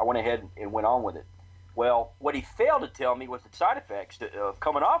I went ahead and went on with it. Well, what he failed to tell me was the side effects of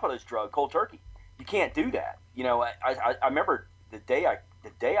coming off of this drug cold turkey. You can't do that. I remember the day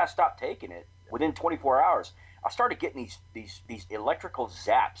I stopped taking it, within 24 hours, I started getting these electrical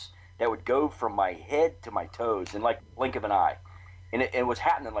zaps that would go from my head to my toes in like blink of an eye. And it was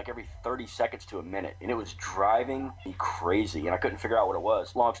happening like every 30 seconds to a minute. And it was driving me crazy. And I couldn't figure out what it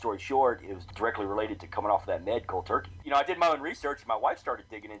was. Long story short, it was directly related to coming off of that med cold turkey. I did my own research, and my wife started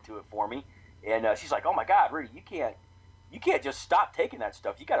digging into it for me. And she's like, oh my God, Rudy, you can't just stop taking that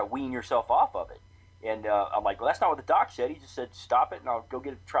stuff. You got to wean yourself off of it. And I'm like, well, that's not what the doc said. He just said, stop it, and I'll go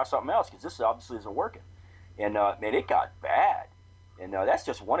try something else, because this obviously isn't working. And, man, it got bad. And that's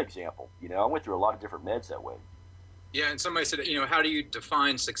just one example. I went through a lot of different meds that way. Yeah, and somebody said, how do you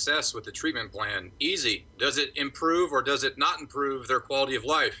define success with the treatment plan? Easy. Does it improve or does it not improve their quality of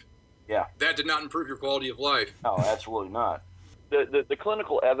life? Yeah. That did not improve your quality of life. No, absolutely not. The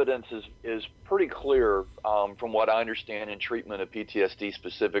clinical evidence is pretty clear from what I understand in treatment of PTSD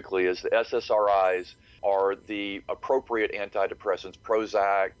specifically, is the SSRIs are the appropriate antidepressants,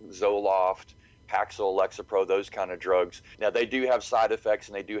 Prozac, Zoloft, Paxil, Lexapro, those kind of drugs. Now, they do have side effects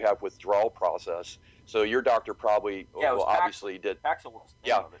and they do have withdrawal process. So your doctor probably obviously did. Paxil was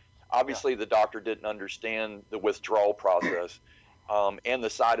obviously the doctor didn't understand the withdrawal process. And the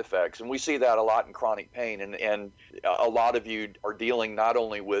side effects. And we see that a lot in chronic pain. And a lot of you are dealing not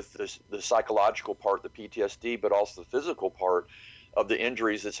only with the psychological part, the PTSD, but also the physical part of the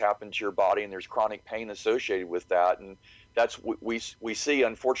injuries that's happened to your body, and there's chronic pain associated with that. And that's we see,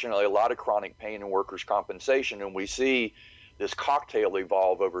 unfortunately, a lot of chronic pain in workers' compensation, and we see this cocktail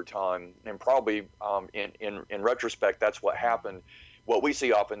evolve over time. And probably in retrospect, that's what happened. What we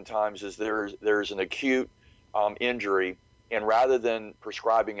see oftentimes is there's an acute injury, and rather than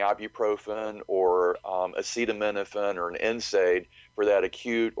prescribing ibuprofen or acetaminophen or an NSAID for that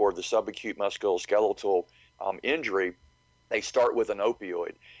acute or the subacute musculoskeletal injury, they start with an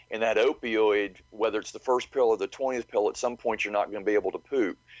opioid. And that opioid, whether it's the first pill or the 20th pill, at some point you're not going to be able to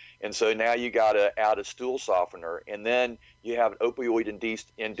poop. And so now you got to add a stool softener. And then you have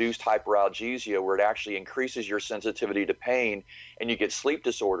opioid-induced hyperalgesia, where it actually increases your sensitivity to pain, and you get sleep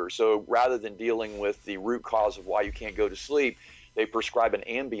disorders. So rather than dealing with the root cause of why you can't go to sleep, they prescribe an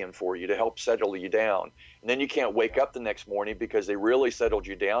Ambien for you to help settle you down. And then you can't wake up the next morning because they really settled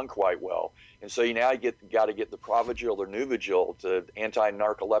you down quite well. And so you now got to get the Provigil or Nuvigil, the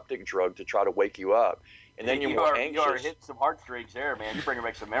anti-narcoleptic drug, to try to wake you up. And then you're more anxious. You are hitting some heartstrings there, man. You're bringing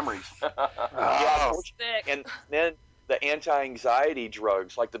back some memories. And then the anti-anxiety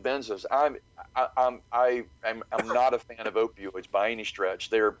drugs like the benzos. I'm not a fan of opioids by any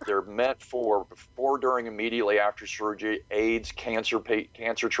stretch. They're meant for before, during, immediately after surgery, AIDS, cancer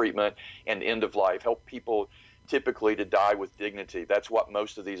treatment, and end of life. Help people typically to die with dignity. That's what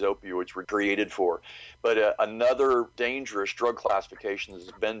most of these opioids were created for. But another dangerous drug classification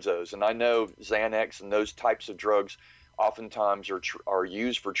is benzos. And I know Xanax and those types of drugs oftentimes are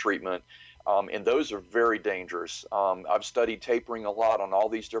used for treatment, and those are very dangerous. I've studied tapering a lot on all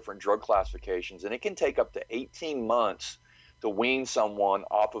these different drug classifications, and it can take up to 18 months to wean someone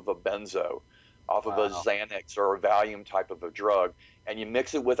off of a benzo, off of a Xanax or a Valium type of a drug. And you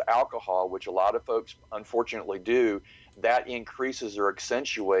mix it with alcohol, which a lot of folks unfortunately do, that increases or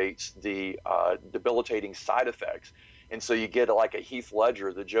accentuates the debilitating side effects. And so you get like a Heath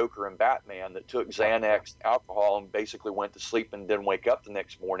Ledger, the Joker in Batman, that took Xanax alcohol and basically went to sleep and didn't wake up the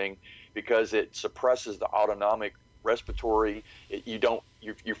next morning because it suppresses the autonomic respiratory.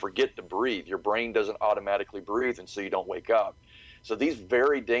 You forget to breathe. Your brain doesn't automatically breathe, and so you don't wake up. So these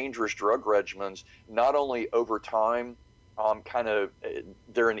very dangerous drug regimens, not only over time,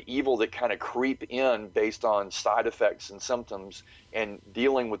 they're an evil that kind of creep in based on side effects and symptoms, and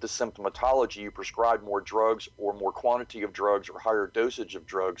dealing with the symptomatology, you prescribe more drugs or more quantity of drugs or higher dosage of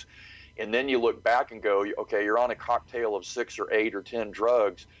drugs. And then you look back and go, okay, you're on a cocktail of 6 or 8 or 10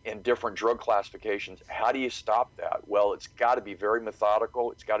 drugs in different drug classifications. How do you stop that? Well, it's got to be very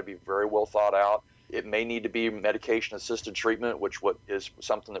methodical. It's got to be very well thought out. It may need to be medication-assisted treatment, which is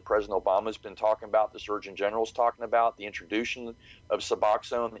something that President Obama has been talking about, the Surgeon General is talking about, the introduction of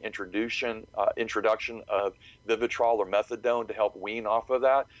Suboxone, the introduction of Vivitrol or Methadone to help wean off of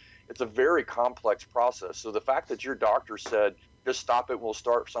that. It's a very complex process. So the fact that your doctor said, just stop it, we'll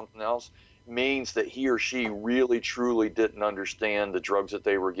start something else, means that he or she really, truly didn't understand the drugs that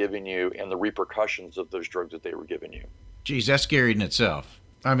they were giving you and the repercussions of those drugs that they were giving you. Geez, that's scary in itself.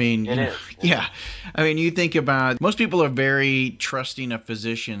 I mean, yeah. I mean, you think about, most people are very trusting of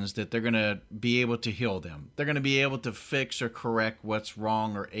physicians that they're going to be able to heal them. They're going to be able to fix or correct what's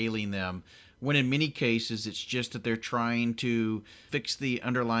wrong or ailing them, when in many cases it's just that they're trying to fix the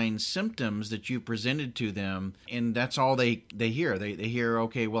underlying symptoms that you presented to them, and that's all they hear. They hear,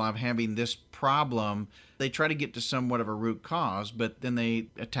 okay, well, I'm having this problem. They try to get to somewhat of a root cause, but then they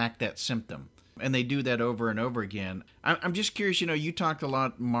attack that symptom. And they do that over and over again. I'm just curious, you talked a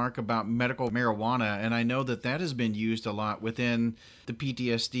lot, Mark, about medical marijuana, and I know that has been used a lot within the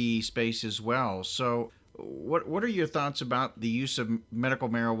PTSD space as well. So what are your thoughts about the use of medical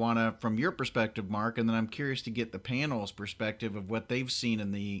marijuana from your perspective, Mark? And then I'm curious to get the panel's perspective of what they've seen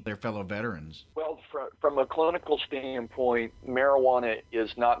in their fellow veterans. Well, from a clinical standpoint, marijuana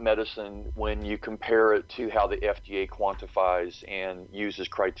is not medicine when you compare it to how the FDA quantifies and uses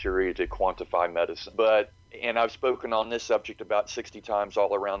criteria to quantify medicine. And I've spoken on this subject about 60 times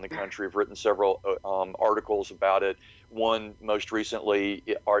all around the country. I've written several articles about it. One most recently,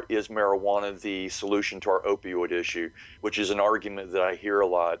 is marijuana the solution to our opioid issue, which is an argument that I hear a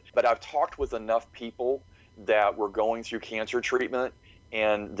lot. But I've talked with enough people that were going through cancer treatment,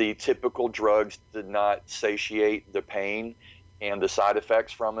 and the typical drugs did not satiate the pain and the side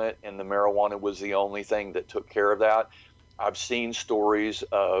effects from it, and the marijuana was the only thing that took care of that. I've seen stories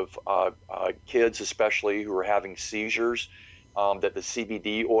of kids, especially, who are having seizures, that the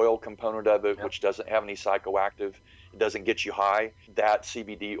CBD oil component of it, which doesn't have any psychoactive, it doesn't get you high, that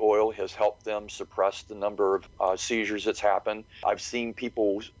CBD oil has helped them suppress the number of seizures that's happened. I've seen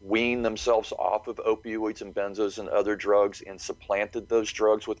people wean themselves off of opioids and benzos and other drugs and supplanted those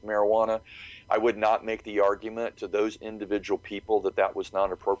drugs with marijuana. I would not make the argument to those individual people that was not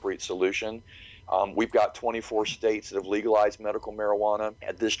an appropriate solution. We've got 24 states that have legalized medical marijuana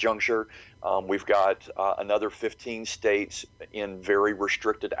at this juncture. We've got another 15 states in very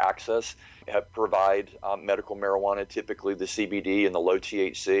restricted access that provide medical marijuana, typically the CBD and the low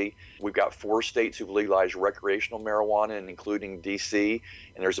THC. We've got 4 states who've legalized recreational marijuana, and including DC,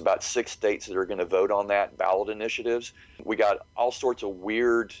 and there's about 6 states that are going to vote on that, ballot initiatives. We got all sorts of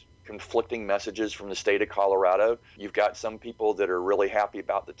weird conflicting messages from the state of Colorado. You've got some people that are really happy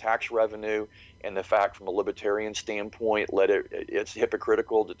about the tax revenue and the fact, from a libertarian standpoint, it's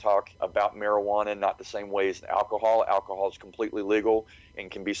hypocritical to talk about marijuana not the same way as alcohol. Alcohol is completely legal and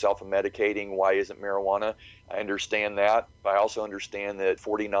can be self-medicating. Why isn't marijuana? I understand that, but I also understand that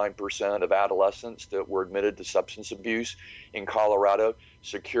 49% of adolescents that were admitted to substance abuse in Colorado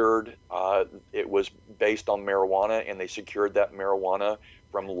secured, it was based on marijuana, and they secured that marijuana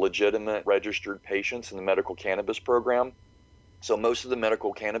from legitimate registered patients in the medical cannabis program. So most of the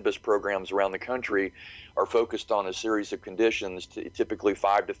medical cannabis programs around the country are focused on a series of conditions, typically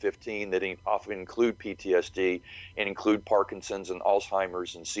 5 to 15, that often include PTSD and include Parkinson's and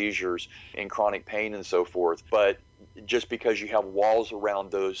Alzheimer's and seizures and chronic pain and so forth. But just because you have walls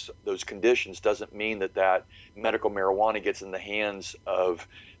around those conditions doesn't mean that medical marijuana gets in the hands of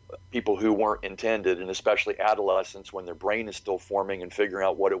people who weren't intended, and especially adolescents when their brain is still forming and figuring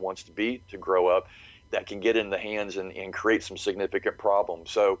out what it wants to be to grow up. That can get in the hands and create some significant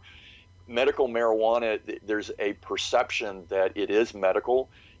problems. So medical marijuana, there's a perception that it is medical,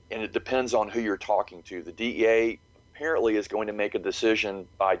 and it depends on who you're talking to. The DEA apparently is going to make a decision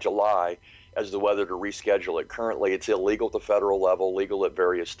by July as to whether to reschedule it. Currently, it's illegal at the federal level, legal at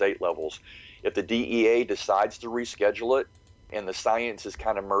various state levels. If the DEA decides to reschedule it, and the science is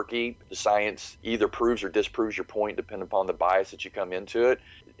kind of murky, the science either proves or disproves your point depending upon the bias that you come into it,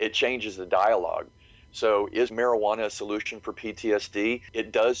 it changes the dialogue. So is marijuana a solution for PTSD?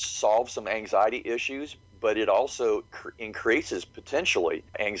 It does solve some anxiety issues, but it also increases potentially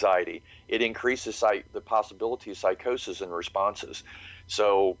anxiety. It increases the possibility of psychosis and responses.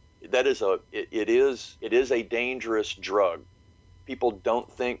 So that is it is a dangerous drug. People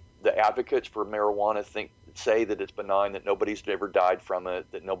don't think, the advocates for marijuana say that it's benign, that nobody's ever died from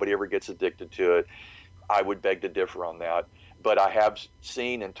it, that nobody ever gets addicted to it. I would beg to differ on that. But I have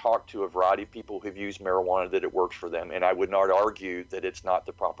seen and talked to a variety of people who've used marijuana that it works for them, and I would not argue that it's not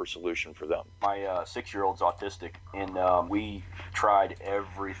the proper solution for them. My 6-year-old's autistic, and we tried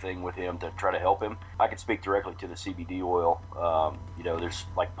everything with him to try to help him. I could speak directly to the CBD oil. There's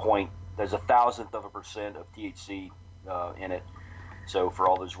there's 1,000% of THC in it. So for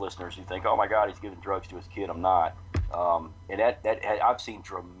all those listeners who think, oh my God, he's giving drugs to his kid, I'm not. And I've seen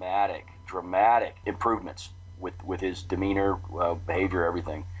dramatic improvements with his demeanor, behavior,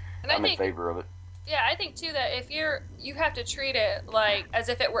 everything. And I'm in favor of it. Yeah, I think too that if you have to treat it like as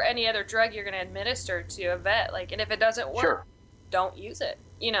if it were any other drug you're going to administer to a vet. And if it doesn't work, sure, don't use it.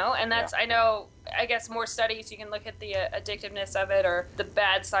 And that's, yeah. I guess more studies, you can look at the addictiveness of it or the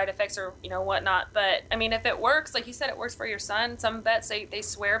bad side effects or, whatnot. But, if it works, like you said, it works for your son. Some vets, they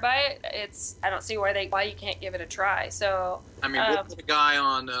swear by it. I don't see why you can't give it a try. So, we'll put a guy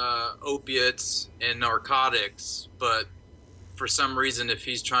on opiates and narcotics, but for some reason, if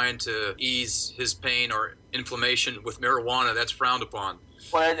he's trying to ease his pain or inflammation with marijuana, that's frowned upon.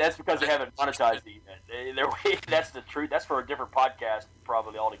 Well, that's because they haven't monetized it yet. That's the truth. That's for a different podcast,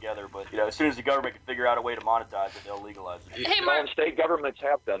 probably altogether. But as soon as the government can figure out a way to monetize it, they'll legalize it. Hey, Mark. State governments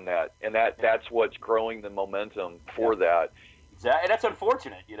have done that, and that's what's growing the momentum for that. And that's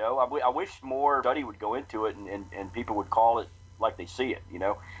unfortunate. I wish more study would go into it, and people would call it like they see it.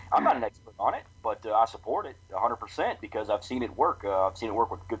 I'm not an expert on it, but I support it 100% because I've seen it work. I've seen it work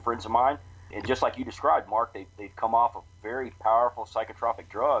with good friends of mine. And just like you described, Mark, they've come off of very powerful psychotropic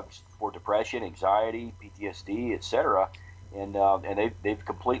drugs for depression, anxiety, PTSD, etc. And they've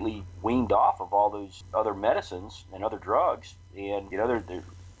completely weaned off of all those other medicines and other drugs. And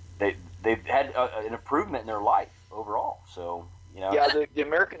they've had an improvement in their life overall. So yeah, the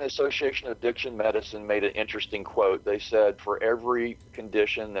American Association of Addiction Medicine made an interesting quote. They said for every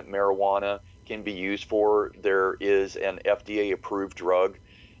condition that marijuana can be used for, there is an FDA-approved drug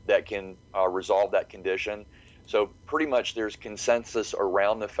that can resolve that condition. So pretty much there's consensus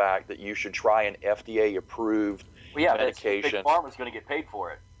around the fact that you should try an FDA-approved medication. Big Pharma's going to get paid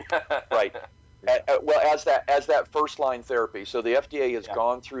for it. Right. As that first-line therapy. So the FDA has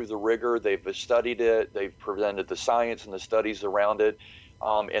gone through the rigor. They've studied it. They've presented the science and the studies around it,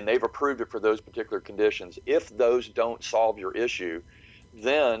 and they've approved it for those particular conditions. If those don't solve your issue,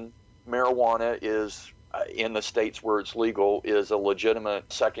 then marijuana is, in the states where it's legal, is a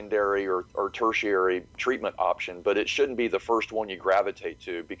legitimate secondary or tertiary treatment option, but it shouldn't be the first one you gravitate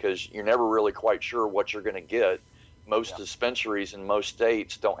to because you're never really quite sure what you're going to get. Most dispensaries in most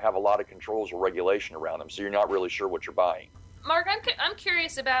states don't have a lot of controls or regulation around them, so you're not really sure what you're buying. Mark, I'm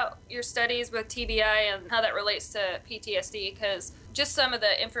curious about your studies with TBI and how that relates to PTSD, because just some of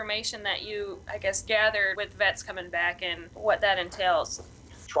the information that you, I guess, gathered with vets coming back and what that entails.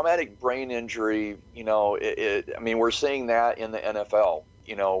 Traumatic brain injury, we're seeing that in the NFL.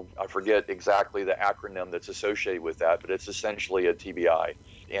 I forget exactly the acronym that's associated with that, but it's essentially a TBI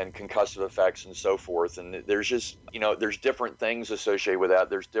and concussive effects and so forth. And there's just, there's different things associated with that.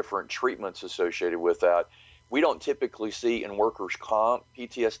 There's different treatments associated with that. We don't typically see in workers' comp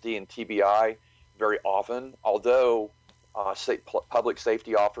PTSD and TBI very often, although public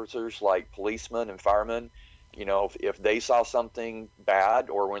safety officers like policemen and firemen, if they saw something bad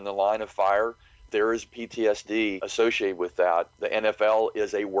or were in the line of fire, there is PTSD associated with that. The NFL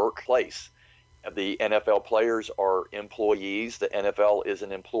is a workplace. The NFL players are employees. The NFL is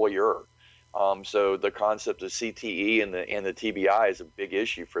an employer. So the concept of CTE and the TBI is a big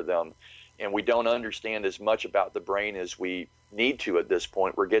issue for them. And we don't understand as much about the brain as we need to at this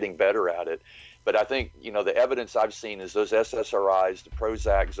point. We're getting better at it. But I think, the evidence I've seen is those SSRIs, the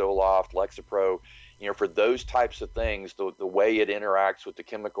Prozac, Zoloft, Lexapro, for those types of things, the way it interacts with the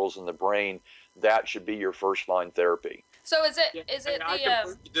chemicals in the brain, that should be your first-line therapy. So is it I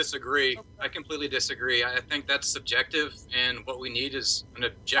completely disagree. I completely disagree. I think that's subjective, and what we need is an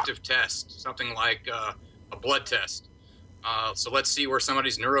objective test, something like a blood test. So let's see where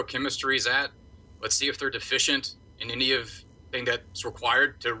somebody's neurochemistry is at. Let's see if they're deficient in anything that's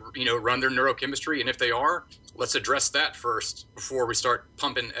required to run their neurochemistry, and if they are, let's address that first before we start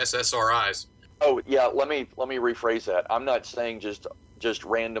pumping SSRIs. Oh yeah, let me rephrase that. I'm not saying just just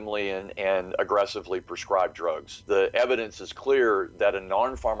randomly and aggressively prescribe drugs. The evidence is clear that a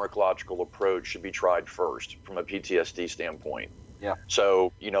non-pharmacological approach should be tried first from a PTSD standpoint. Yeah.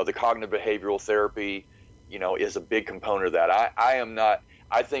 So, the cognitive behavioral therapy, is a big component of that.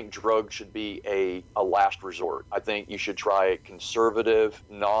 I think drugs should be a last resort. I think you should try a conservative,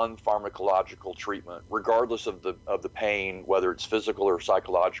 non-pharmacological treatment, regardless of the pain, whether it's physical or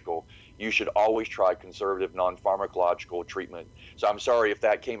psychological. You should always try conservative, non-pharmacological treatment. So I'm sorry if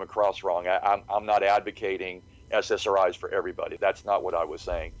that came across wrong. I'm not advocating SSRIs for everybody. That's not what I was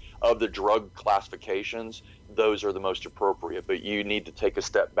saying. Of the drug classifications, those are the most appropriate, but you need to take a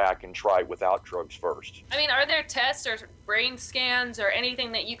step back and try without drugs first. I mean, are there tests or brain scans or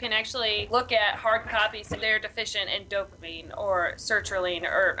anything that you can actually look at, hard copies, if they're deficient in dopamine or sertraline,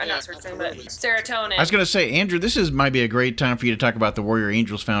 or not sertraline, but serotonin? I was going to say, Andrew, might be a great time for you to talk about the Warrior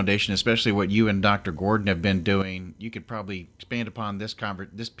Angels Foundation, especially what you and Dr. Gordon have been doing. You could probably expand upon this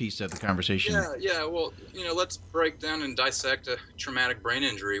piece of the conversation. Yeah. Well, let's break down and dissect a traumatic brain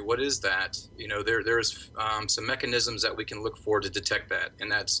injury. What is that? There's some mechanisms that we can look for to detect that,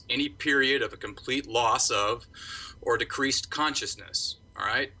 and that's any period of a complete loss of or decreased consciousness. All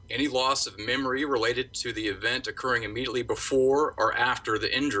right, any loss of memory related to the event occurring immediately before or after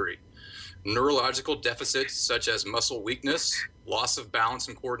the injury. Neurological deficits such as muscle weakness, loss of balance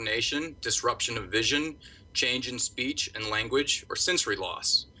and coordination, disruption of vision, change in speech and language, or sensory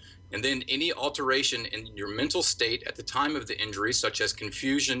loss. And then any alteration in your mental state at the time of the injury, such as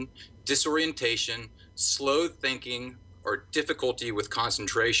confusion, disorientation, slow thinking, or difficulty with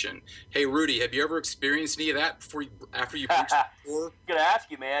concentration. Hey, Rudy, have you ever experienced any of that after you breached before? I'm going to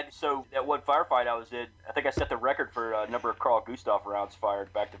ask you, man. So that one firefight I was in, I think I set the record for a number of Carl Gustav rounds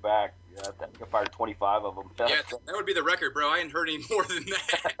fired back to back. I fired 25 of them. Yeah, that would be the record, bro. I hadn't heard any more than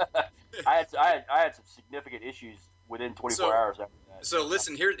that. I had some significant issues within 24 hours after that. So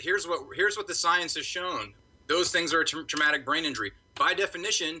listen, here's what the science has shown. Those things are a traumatic brain injury. By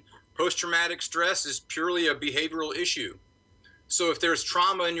definition, post-traumatic stress is purely a behavioral issue. So if there's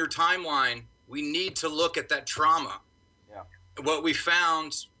trauma in your timeline, we need to look at that trauma. Yeah. What we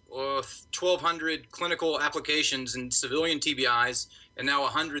found, 1,200 clinical applications in civilian TBIs, and now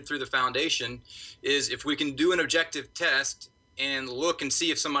 100 through the foundation, is if we can do an objective test and look and see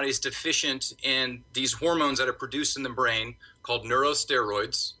if somebody's deficient in these hormones that are produced in the brain called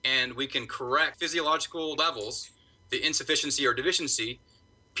neurosteroids, and we can correct physiological levels, the insufficiency or deficiency,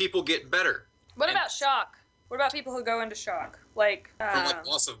 people get better. What about shock? What about people who go into shock? Like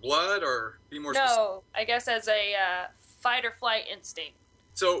loss of blood, or be more specific? No, I guess as a fight or flight instinct.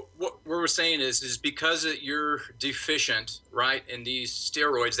 So what we're saying is because you're deficient, right, in these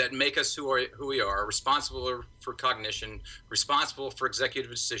steroids that make us who we are, responsible for cognition, responsible for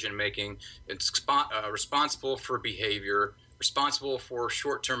executive decision making, it's responsible for behavior, responsible for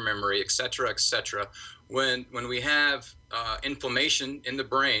short-term memory, et cetera, et cetera. When we have inflammation in the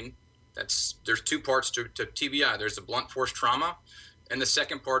brain, there's two parts to TBI. There's the blunt force trauma, and the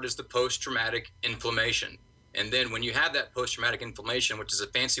second part is the post-traumatic inflammation. And then when you have that post-traumatic inflammation, which is a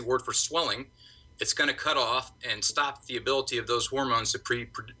fancy word for swelling, it's going to cut off and stop the ability of those hormones to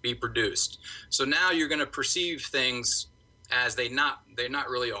be produced. So now you're going to perceive things as they not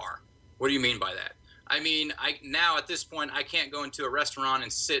really are. What do you mean by that? I mean, now at this point, I can't go into a restaurant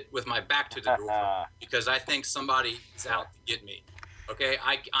and sit with my back to the door because I think somebody is out to get me. Okay,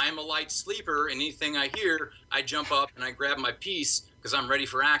 I'm a light sleeper, and anything I hear, I jump up and I grab my piece because I'm ready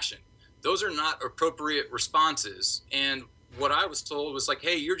for action. Those are not appropriate responses. And what I was told was like,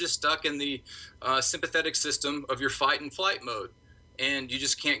 hey, you're just stuck in the sympathetic system of your fight and flight mode, and you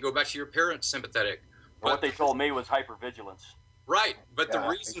just can't go back to your parasympathetic. What they told me was hypervigilance. Right, but the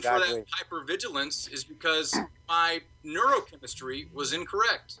reason for that hypervigilance is because my neurochemistry was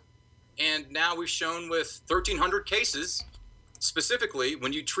incorrect. And now we've shown with 1,300 cases, specifically,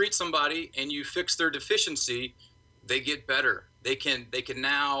 when you treat somebody and you fix their deficiency, they get better. They can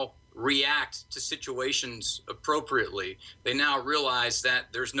now react to situations appropriately. They now realize that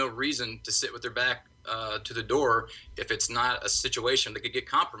there's no reason to sit with their back to the door if it's not a situation they could get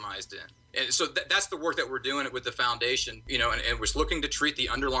compromised in. And so that's the work that we're doing with the foundation, and we're looking to treat the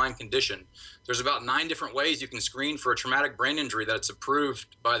underlying condition. There's about 9 different ways you can screen for a traumatic brain injury that's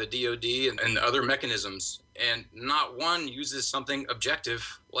approved by the DOD and other mechanisms. And not one uses something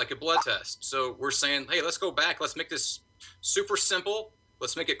objective like a blood test. So we're saying, hey, let's go back. Let's make this super simple.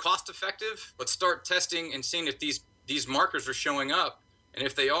 Let's make it cost effective. Let's start testing and seeing if these markers are showing up. And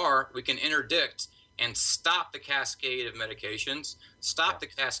if they are, we can interdict and stop the cascade of medications, stop the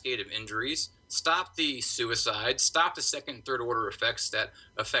cascade of injuries, stop the suicide, stop the second and third order effects that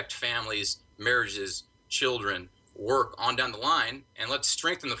affect families, marriages, children, work on down the line, and let's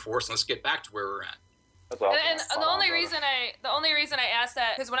strengthen the force, and let's get back to where we're at. That's awesome. And the only reason I asked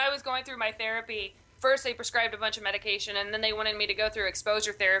that, because when I was going through my therapy, first they prescribed a bunch of medication, and then they wanted me to go through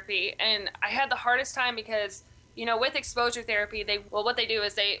exposure therapy, and I had the hardest time because, you know, with exposure therapy, what they do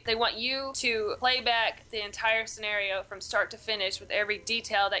is they want you to play back the entire scenario from start to finish with every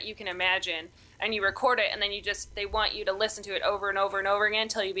detail that you can imagine, and you record it, and then they want you to listen to it over and over and over again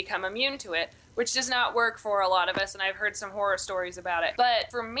until you become immune to it, which does not work for a lot of us, and I've heard some horror stories about it.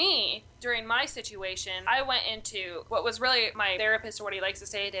 But for me, during my situation, I went into what was really my therapist, or what he likes to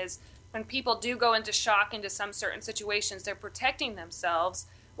say it is, when people do go into shock into some certain situations, they're protecting themselves,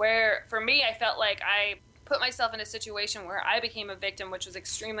 where for me, I felt like I put myself in a situation where I became a victim, which was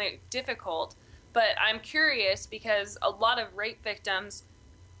extremely difficult. But I'm curious because a lot of rape victims,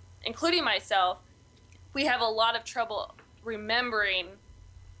 including myself, we have a lot of trouble remembering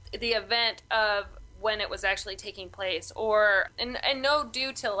the event of when it was actually taking place, or and no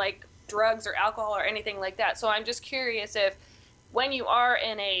due to like drugs or alcohol or anything like that. So I'm just curious if when you are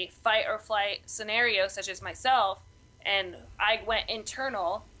in a fight or flight scenario such as myself, and I went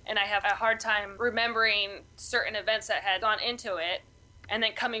internal and I have a hard time remembering certain events that had gone into it, and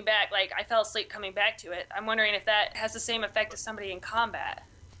then coming back, like I fell asleep coming back to it. I'm wondering if that has the same effect as somebody in combat.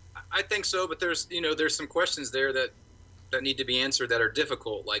 I think so, but there's some questions there that need to be answered that are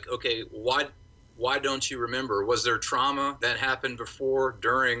difficult. Like, okay, why don't you remember? Was there trauma that happened before,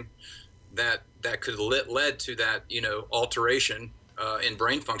 during, that could led to that, alteration in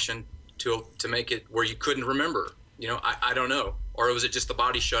brain function to make it where you couldn't remember? I don't know. Or was it just the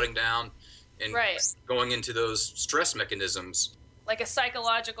body shutting down and going into those stress mechanisms? Like a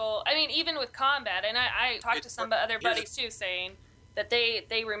psychological, even with combat, and I talked to some other buddies too, saying that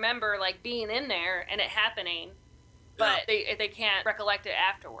they remember like being in there and it happening, but they can't recollect it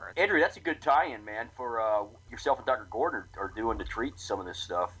afterwards. Andrew, that's a good tie-in, man, for yourself and Dr. Gordon are doing to treat some of this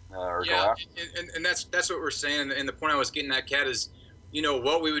stuff. Go after. And that's what we're saying. And the point I was getting at, Kat, is,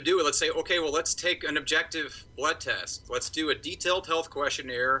 what we would do, let's say, okay, well, let's take an objective blood test. Let's do a detailed health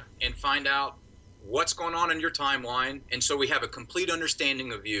questionnaire and find out what's going on in your timeline. And so we have a complete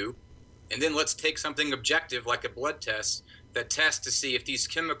understanding of you. And then let's take something objective like a blood test that tests to see if these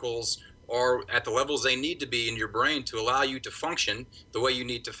chemicals are at the levels they need to be in your brain to allow you to function the way you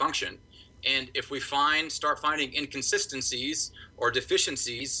need to function. And if we start finding inconsistencies or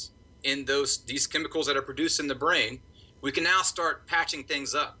deficiencies in these chemicals that are produced in the brain, we can now start patching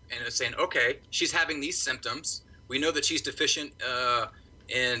things up and saying, okay, she's having these symptoms. We know that she's deficient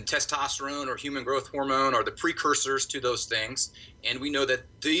in testosterone or human growth hormone or the precursors to those things. And we know that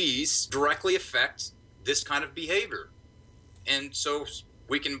these directly affect this kind of behavior. And so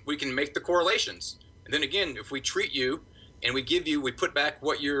we can make the correlations. And then again, if we treat you and we put back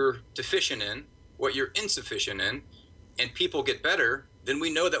what you're deficient in, what you're insufficient in, and people get better, then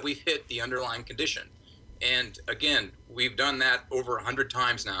we know that we've hit the underlying condition. And again, we've done that over 100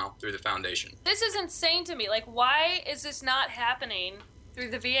 times now through the foundation. This is insane to me. Like, why is this not happening through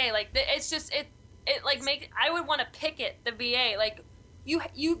the VA? Like, it's just I would want to picket the VA. Like,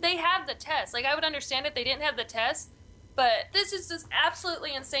 they have the test. Like, I would understand if they didn't have the test, but this is just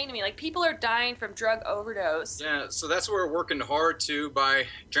absolutely insane to me. Like, people are dying from drug overdose. Yeah, so that's where we're working hard to. By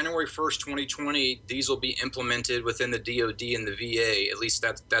January 1st, 2020, these will be implemented within the DOD and the VA. At least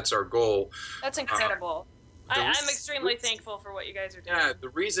that's our goal. That's incredible. I'm extremely thankful for what you guys are doing. Yeah, the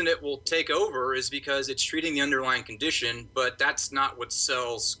reason it will take over is because it's treating the underlying condition, but that's not what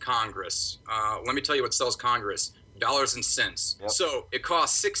sells Congress. Let me tell you what sells Congress. Dollars and cents. Yep. So it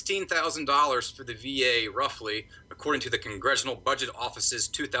costs $16,000 for the VA, roughly, according to the Congressional Budget Office's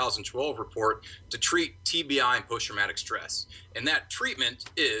 2012 report, to treat TBI and post-traumatic stress. And that treatment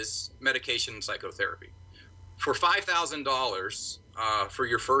is medication and psychotherapy. For $5,000 for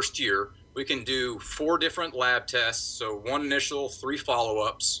your first year, we can do 4 different lab tests, so 1 initial, 3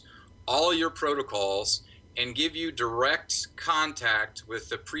 follow-ups, all your protocols, and give you direct contact with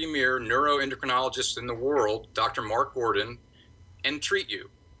the premier neuroendocrinologist in the world, Dr. Mark Gordon, and treat you.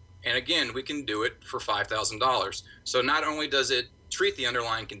 And again, we can do it for $5,000. So not only does it treat the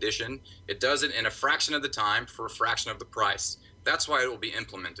underlying condition, it does it in a fraction of the time for a fraction of the price. That's why it will be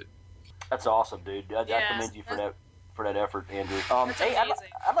implemented. That's awesome, dude. I commend you for that effort, Andrew. Hey,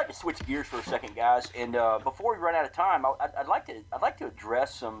 I'd like to switch gears for a second, guys. And before we run out of time, I'd like to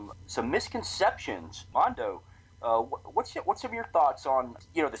address some misconceptions. Mondo, what's some of your thoughts on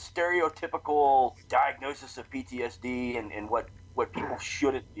the stereotypical diagnosis of PTSD and what people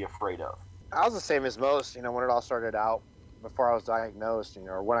shouldn't be afraid of? I was the same as most. When it all started out, before I was diagnosed,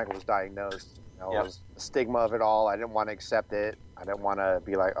 or when I was diagnosed, it was the stigma of it all. I didn't want to accept it. I didn't want to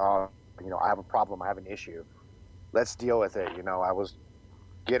be like, oh, I have a problem. I have an issue. let's deal with it. I was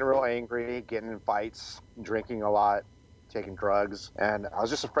getting real angry, getting in fights, drinking a lot, taking drugs, and I was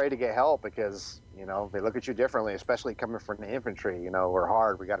just afraid to get help because, they look at you differently, especially coming from the infantry. We're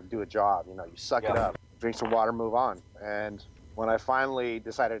hard, we got to do a job, you suck it up, drink some water, move on. And when I finally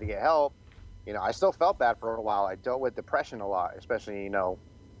decided to get help, I still felt bad for a while. I dealt with depression a lot, especially,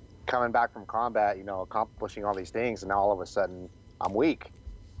 coming back from combat, accomplishing all these things, and now all of a sudden I'm weak.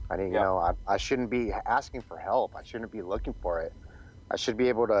 I shouldn't be asking for help. I shouldn't be looking for it. I should be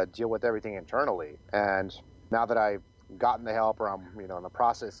able to deal with everything internally. And now that I've gotten the help, or I'm, in the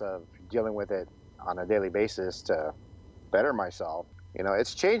process of dealing with it on a daily basis to better myself,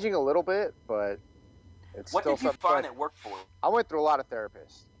 it's changing a little bit, but it's what still did you find that worked for you? I went through a lot of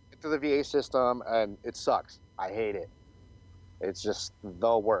therapists, through the VA system, and it sucks. I hate it. It's just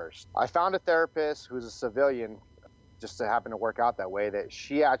the worst. I found a therapist who's a civilian, just to happen to work out that way, that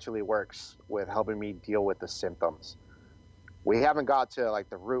she actually works with helping me deal with the symptoms. We haven't got to like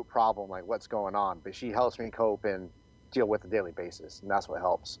the root problem, like what's going on, but she helps me cope and deal with the daily basis, and that's what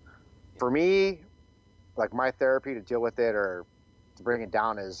helps. For me, like my therapy to deal with it or to bring it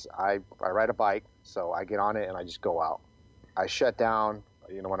down is I ride a bike, so I get on it and I just go out. I shut down,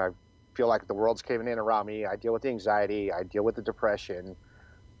 when I feel like the world's caving in around me, I deal with the anxiety, I deal with the depression.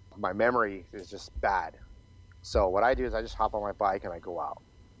 My memory is just bad. So what I do is I just hop on my bike and I go out.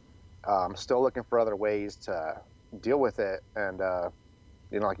 I'm still looking for other ways to deal with it. And,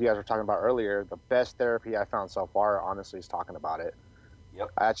 like you guys were talking about earlier, the best therapy I found so far, honestly, is talking about it. Yep.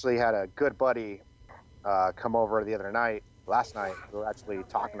 I actually had a good buddy come over last night, we were actually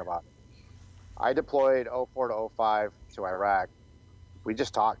talking about it. I deployed 04 to 05 to Iraq. We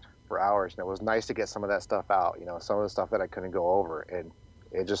just talked for hours, and it was nice to get some of that stuff out, some of the stuff that I couldn't go over. And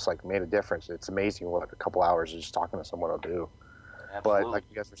it just like made a difference. It's amazing what a couple hours of just talking to someone will do. Absolutely. But like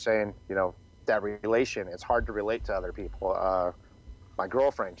you guys were saying, that relation, it's hard to relate to other people. My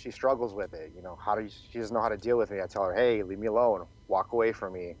girlfriend, she struggles with it. She doesn't know how to deal with me. I tell her, hey, leave me alone, walk away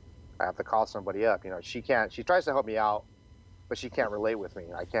from me. I have to call somebody up. She tries to help me out, but she can't relate with me.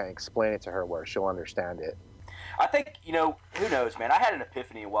 I can't explain it to her where she'll understand it. I think, who knows, man. I had an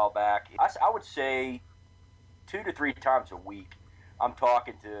epiphany a while back. I would say 2 to 3 times a week, I'm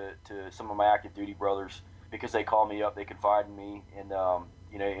talking to some of my active duty brothers because they call me up, they confide in me, and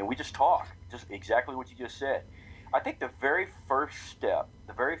and we just talk, just exactly what you just said. I think the very first step,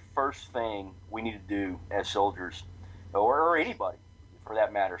 the very first thing we need to do as soldiers, or anybody for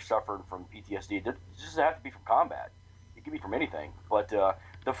that matter, suffering from PTSD, it doesn't have to be from combat. It can be from anything. But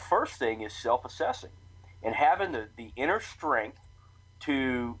the first thing is self-assessing and having the inner strength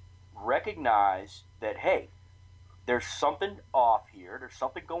to recognize that, hey, there's something off here. There's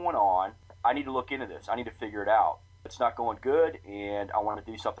something going on. I need to look into this. I need to figure it out. It's not going good, and I want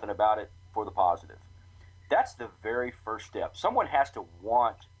to do something about it for the positive. That's the very first step. Someone has to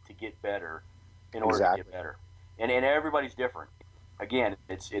want to get better in order to get better. And everybody's different. Again,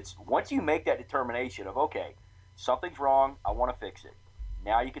 it's once you make that determination of, okay, something's wrong, I want to fix it.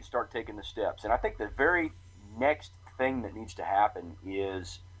 Now you can start taking the steps. And I think the very next thing that needs to happen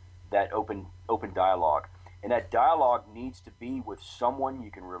is that open dialogue. And that dialogue needs to be with someone you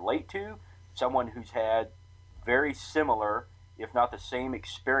can relate to, someone who's had very similar, if not the same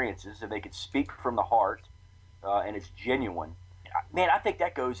experiences, and they can speak from the heart, and it's genuine. Man, I think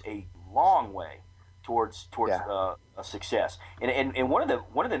that goes a long way towards a success. And one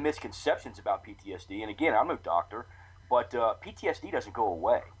of the misconceptions about PTSD, and again, I'm no doctor, but PTSD doesn't go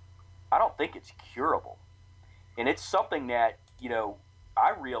away. I don't think it's curable. And it's something that,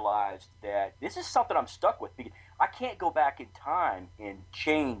 I realized that this is something I'm stuck with because I can't go back in time and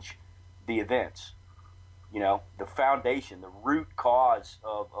change the events, the foundation, the root cause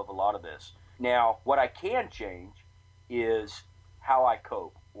of a lot of this. Now, what I can change is how I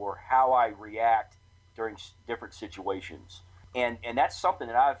cope or how I react during different situations. And that's something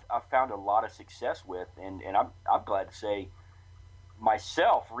that I've found a lot of success with. And I'm glad to say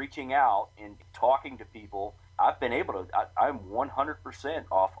myself reaching out and talking to people, I've been able to, I'm 100%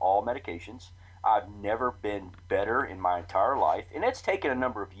 off all medications. I've never been better in my entire life. And it's taken a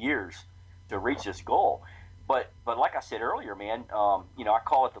number of years to reach this goal. But like I said earlier, man, I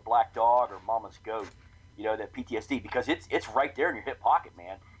call it the black dog or mama's goat, that PTSD, because it's right there in your hip pocket,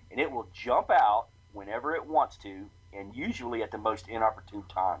 man. And it will jump out whenever it wants to, and usually at the most inopportune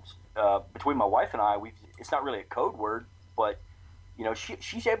times. Between my wife and I, it's not really a code word, but,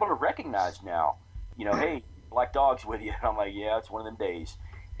 she's able to recognize now, hey, black dog's with you. And I'm like, yeah, it's one of them days.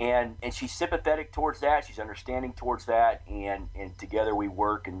 And she's sympathetic towards that. She's understanding towards that. And together we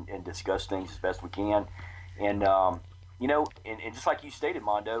work and discuss things as best we can. And, and just like you stated,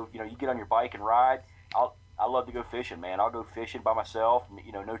 Mondo, you get on your bike and ride. I love to go fishing, man. I'll go fishing by myself.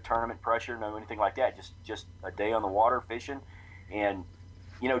 You know, no tournament pressure, no anything like that. Just a day on the water fishing, and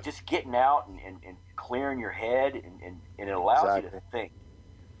you know, just getting out and clearing your head, and it allows you to think.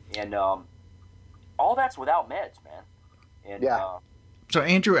 And all that's without meds, man. And so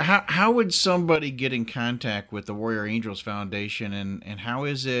Andrew, how would somebody get in contact with the Warrior Angels Foundation, and how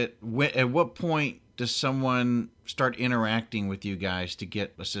is it? At what point does someone start interacting with you guys to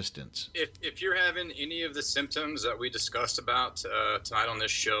get assistance? If you're having any of the symptoms that we discussed about tonight on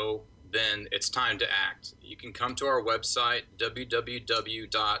this show, then it's time to act. You can come to our website,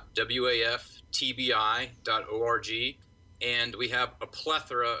 www.waftbi.org, and we have a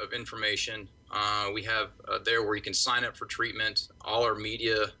plethora of information. We have there where you can sign up for treatment. All our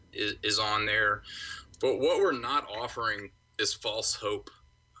media is on there. But what we're not offering is false hope.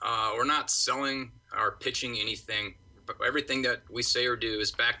 We're not selling or pitching anything. Everything that we say or do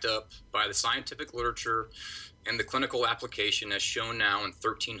is backed up by the scientific literature and the clinical application as shown now in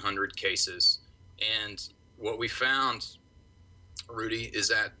 1,300 cases. And what we found, Rudy, is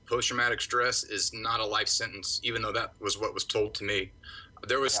that post-traumatic stress is not a life sentence, even though that was what was told to me.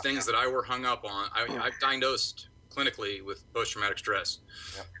 There was things that I were hung up on. I diagnosed clinically with post-traumatic stress,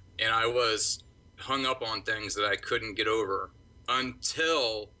 and I was hung up on things that I couldn't get over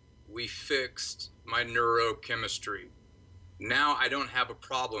until we fixed my neurochemistry. Now I don't have a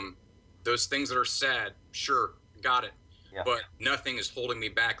problem. Those things that are sad, sure, got it. Yeah. But nothing is holding me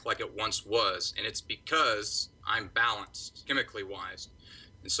back like it once was, and it's because I'm balanced, chemically wise.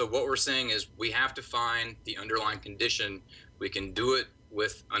 And so what we're saying is we have to find the underlying condition. We can do it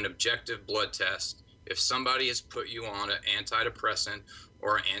with an objective blood test. If somebody has put you on an antidepressant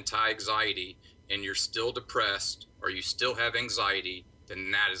or an anti-anxiety and you're still depressed or you still have anxiety, then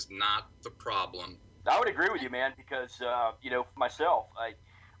that is not the problem. I would agree with you, man, because, you know, for myself, I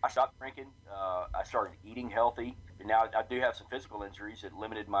stopped drinking. I started eating healthy. And now I do have some physical injuries that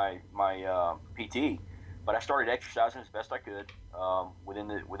limited my PT, but I started exercising as best I could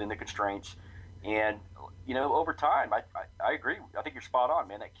within the constraints. And, you know, over time, I agree. I think you're spot on,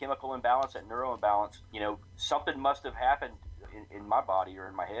 man. That chemical imbalance, that neuro imbalance, you know, something must have happened in my body or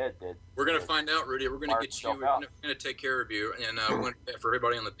in my head that we're going to find out, Rudy. We're going to get you. We're going to take care of you. And for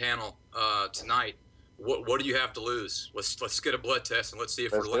everybody on the panel tonight, what do you have to lose? Let's get a blood test and let's see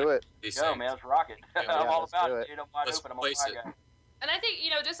if we're linked. Yeah, man, let's rock it. I'm all about it. You know, wide open. I'm a guy. And I think,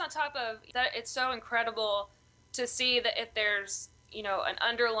 you know, just on top of that, it's so incredible to see that if there's, you know, an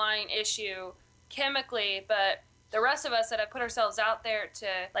underlying issue chemically, but the rest of us that have put ourselves out there to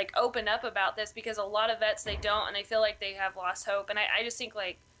like open up about this, because a lot of vets, they don't, and they feel like they have lost hope. And I just think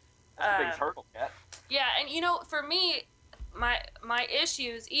like that's the biggest hurdle, Kat. Yeah, and you know, for me, my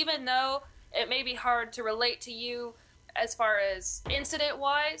issues, even though it may be hard to relate to you as far as incident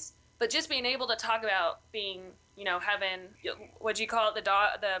wise, but just being able to talk about being, you know, having, what'd you call it, the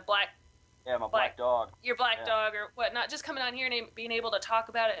black. Yeah, my black dog. Your black dog or whatnot. Just coming on here and being able to talk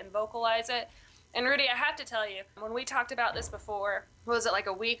about it and vocalize it. And Rudy, I have to tell you, when we talked about this before, what was it, like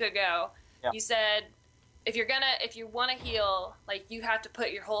a week ago? Yeah. You said if you want to heal, like you have to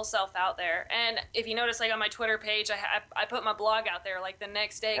put your whole self out there. And if you notice, like on my Twitter page, I put my blog out there like the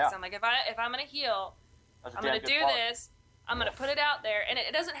next day because I'm like, if I'm gonna heal, I'm gonna do this. I'm gonna put it out there, and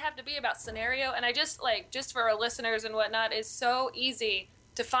it doesn't have to be about scenario. And I just for our listeners and whatnot, it's so easy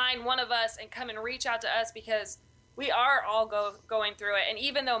to find one of us and come and reach out to us because we are all going through it. And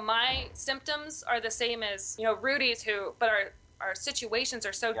even though my symptoms are the same as, you know, Rudy's, but our situations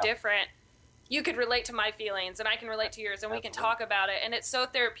are so different, you could relate to my feelings and I can relate to yours and we can talk about it. And it's so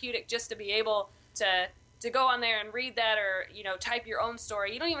therapeutic just to be able to go on there and read that or, you know, type your own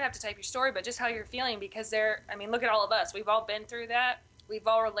story. You don't even have to type your story, but just how you're feeling, because look at all of us. We've all been through that. We've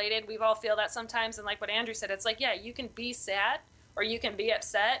all related. We've all feel that sometimes. And like what Andrew said, it's like, yeah, you can be sad or you can be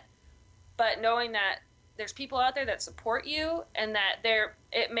upset, but knowing that there's people out there that support you and that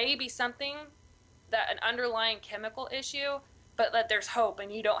it may be something that an underlying chemical issue, but that there's hope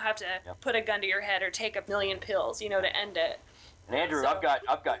and you don't have to put a gun to your head or take 1 million pills, you know, to end it. And Andrew, I've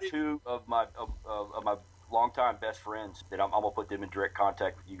got two of my longtime best friends that I'm gonna put them in direct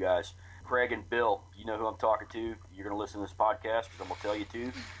contact with you guys. Craig and Bill, you know who I'm talking to. You're gonna listen to this podcast because I'm gonna tell you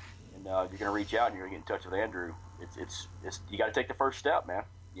to, and you're gonna reach out and you're gonna get in touch with Andrew. It's you got to take the first step, man.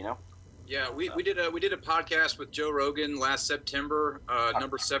 You know. Yeah, we did a podcast with Joe Rogan last September,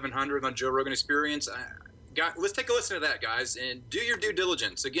 number 700 on Joe Rogan Experience. Let's take a listen to that, guys, and do your due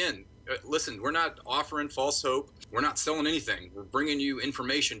diligence. Again, listen, we're not offering false hope. We're not selling anything. We're bringing you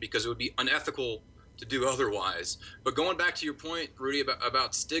information because it would be unethical to do otherwise. But going back to your point, Rudy,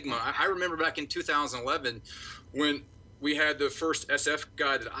 about stigma, I remember back in 2011 when we had the first SF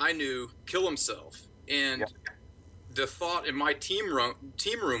guy that I knew kill himself. And the thought in my team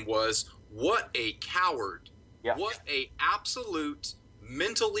room was, what a coward. Yeah. What a absolute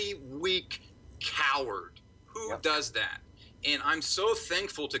mentally weak coward. Who does that? And I'm so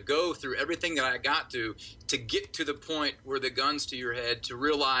thankful to go through everything that I got to get to the point where the gun's to your head, to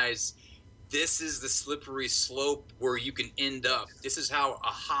realize this is the slippery slope where you can end up. This is how a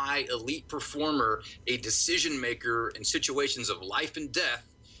high elite performer, a decision maker in situations of life and death,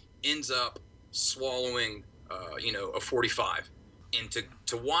 ends up swallowing, a 45. And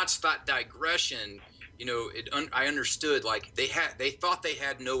to watch that digression, I understood, like, they thought they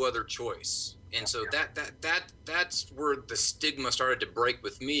had no other choice. And so that's where the stigma started to break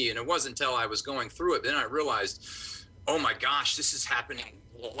with me. And it wasn't until I was going through it, then I realized, oh my gosh, this is happening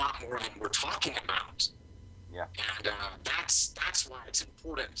a lot more than we're talking about. Yeah. And that's why it's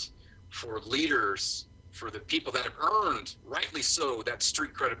important for leaders, for the people that have earned, rightly so, that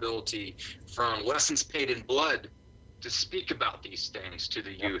street credibility from lessons paid in blood, to speak about these things to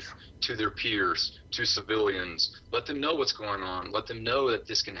the youth, to their peers, to civilians. Let them know what's going on. Let them know that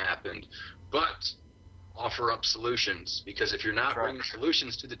this can happen. But offer up solutions, because if you're not bringing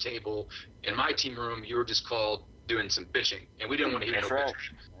solutions to the table, in my team room, you were just called doing some bitching, and we didn't want to hear no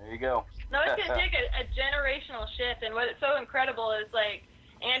bitching. There you go. No, it's going to take a generational shift, and what's so incredible is, like,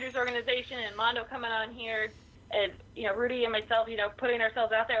 Andrew's organization and Mondo coming on here, and, Rudy and myself, putting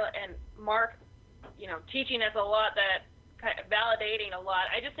ourselves out there, and Mark, teaching us a lot, that kind of validating a lot.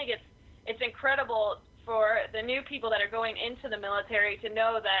 I just think it's incredible for the new people that are going into the military to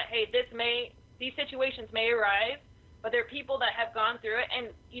know that, hey, these situations may arise, but there are people that have gone through it.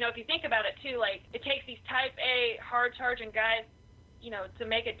 And, if you think about it too, like, it takes these type A hard charging guys, to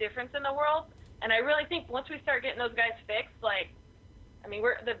make a difference in the world. And I really think once we start getting those guys fixed,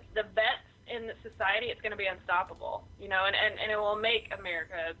 we're the vets in the society, it's going to be unstoppable, and it will make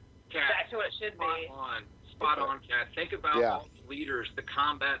America back to what it should be. Spot on, Kat. Think about all the leaders, the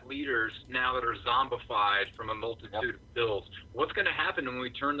combat leaders now that are zombified from a multitude of bills. What's going to happen when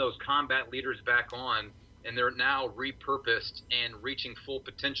we turn those combat leaders back on and they're now repurposed and reaching full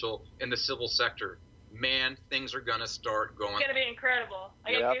potential in the civil sector? Man, things are going to start going. It's going to be incredible.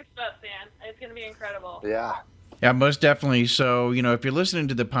 I got goosebumps, man. It's going to be incredible. Yeah. Yeah, most definitely. So, if you're listening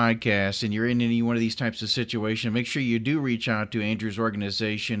to the podcast and you're in any one of these types of situations, make sure you do reach out to Andrew's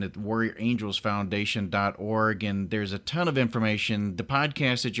organization at warriorangelsfoundation.org. And there's a ton of information. The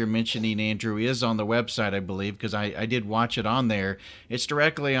podcast that you're mentioning, Andrew, is on the website, I believe, because I did watch it on there. It's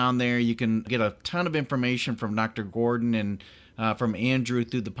directly on there. You can get a ton of information from Dr. Gordon and from Andrew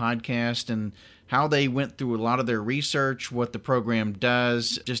through the podcast, and how they went through a lot of their research, what the program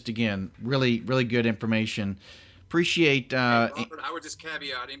does. Just, again, really, really good information. Appreciate. Robert, I would just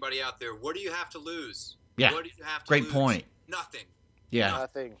caveat anybody out there. What do you have to lose? Yeah. What do you have to Great lose? point. Nothing. Yeah.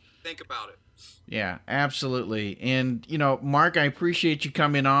 Nothing. Think about it. Yeah, absolutely. And, Mark, I appreciate you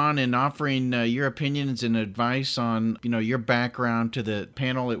coming on and offering your opinions and advice on, your background to the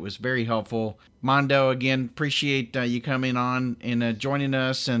panel. It was very helpful. Mondo, again, appreciate you coming on and joining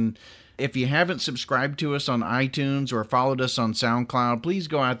us. And if you haven't subscribed to us on iTunes or followed us on SoundCloud, please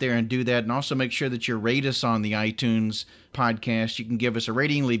go out there and do that. And also make sure that you rate us on the iTunes podcast. You can give us a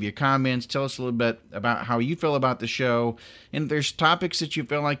rating, leave your comments, tell us a little bit about how you feel about the show. And if there's topics that you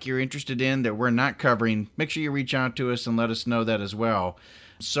feel like you're interested in that we're not covering, make sure you reach out to us and let us know that as well.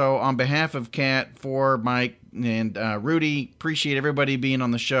 So on behalf of Kat, for Mike, and Rudy, appreciate everybody being on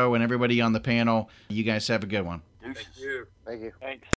the show and everybody on the panel. You guys have a good one. Thank you. Thank you. Thanks.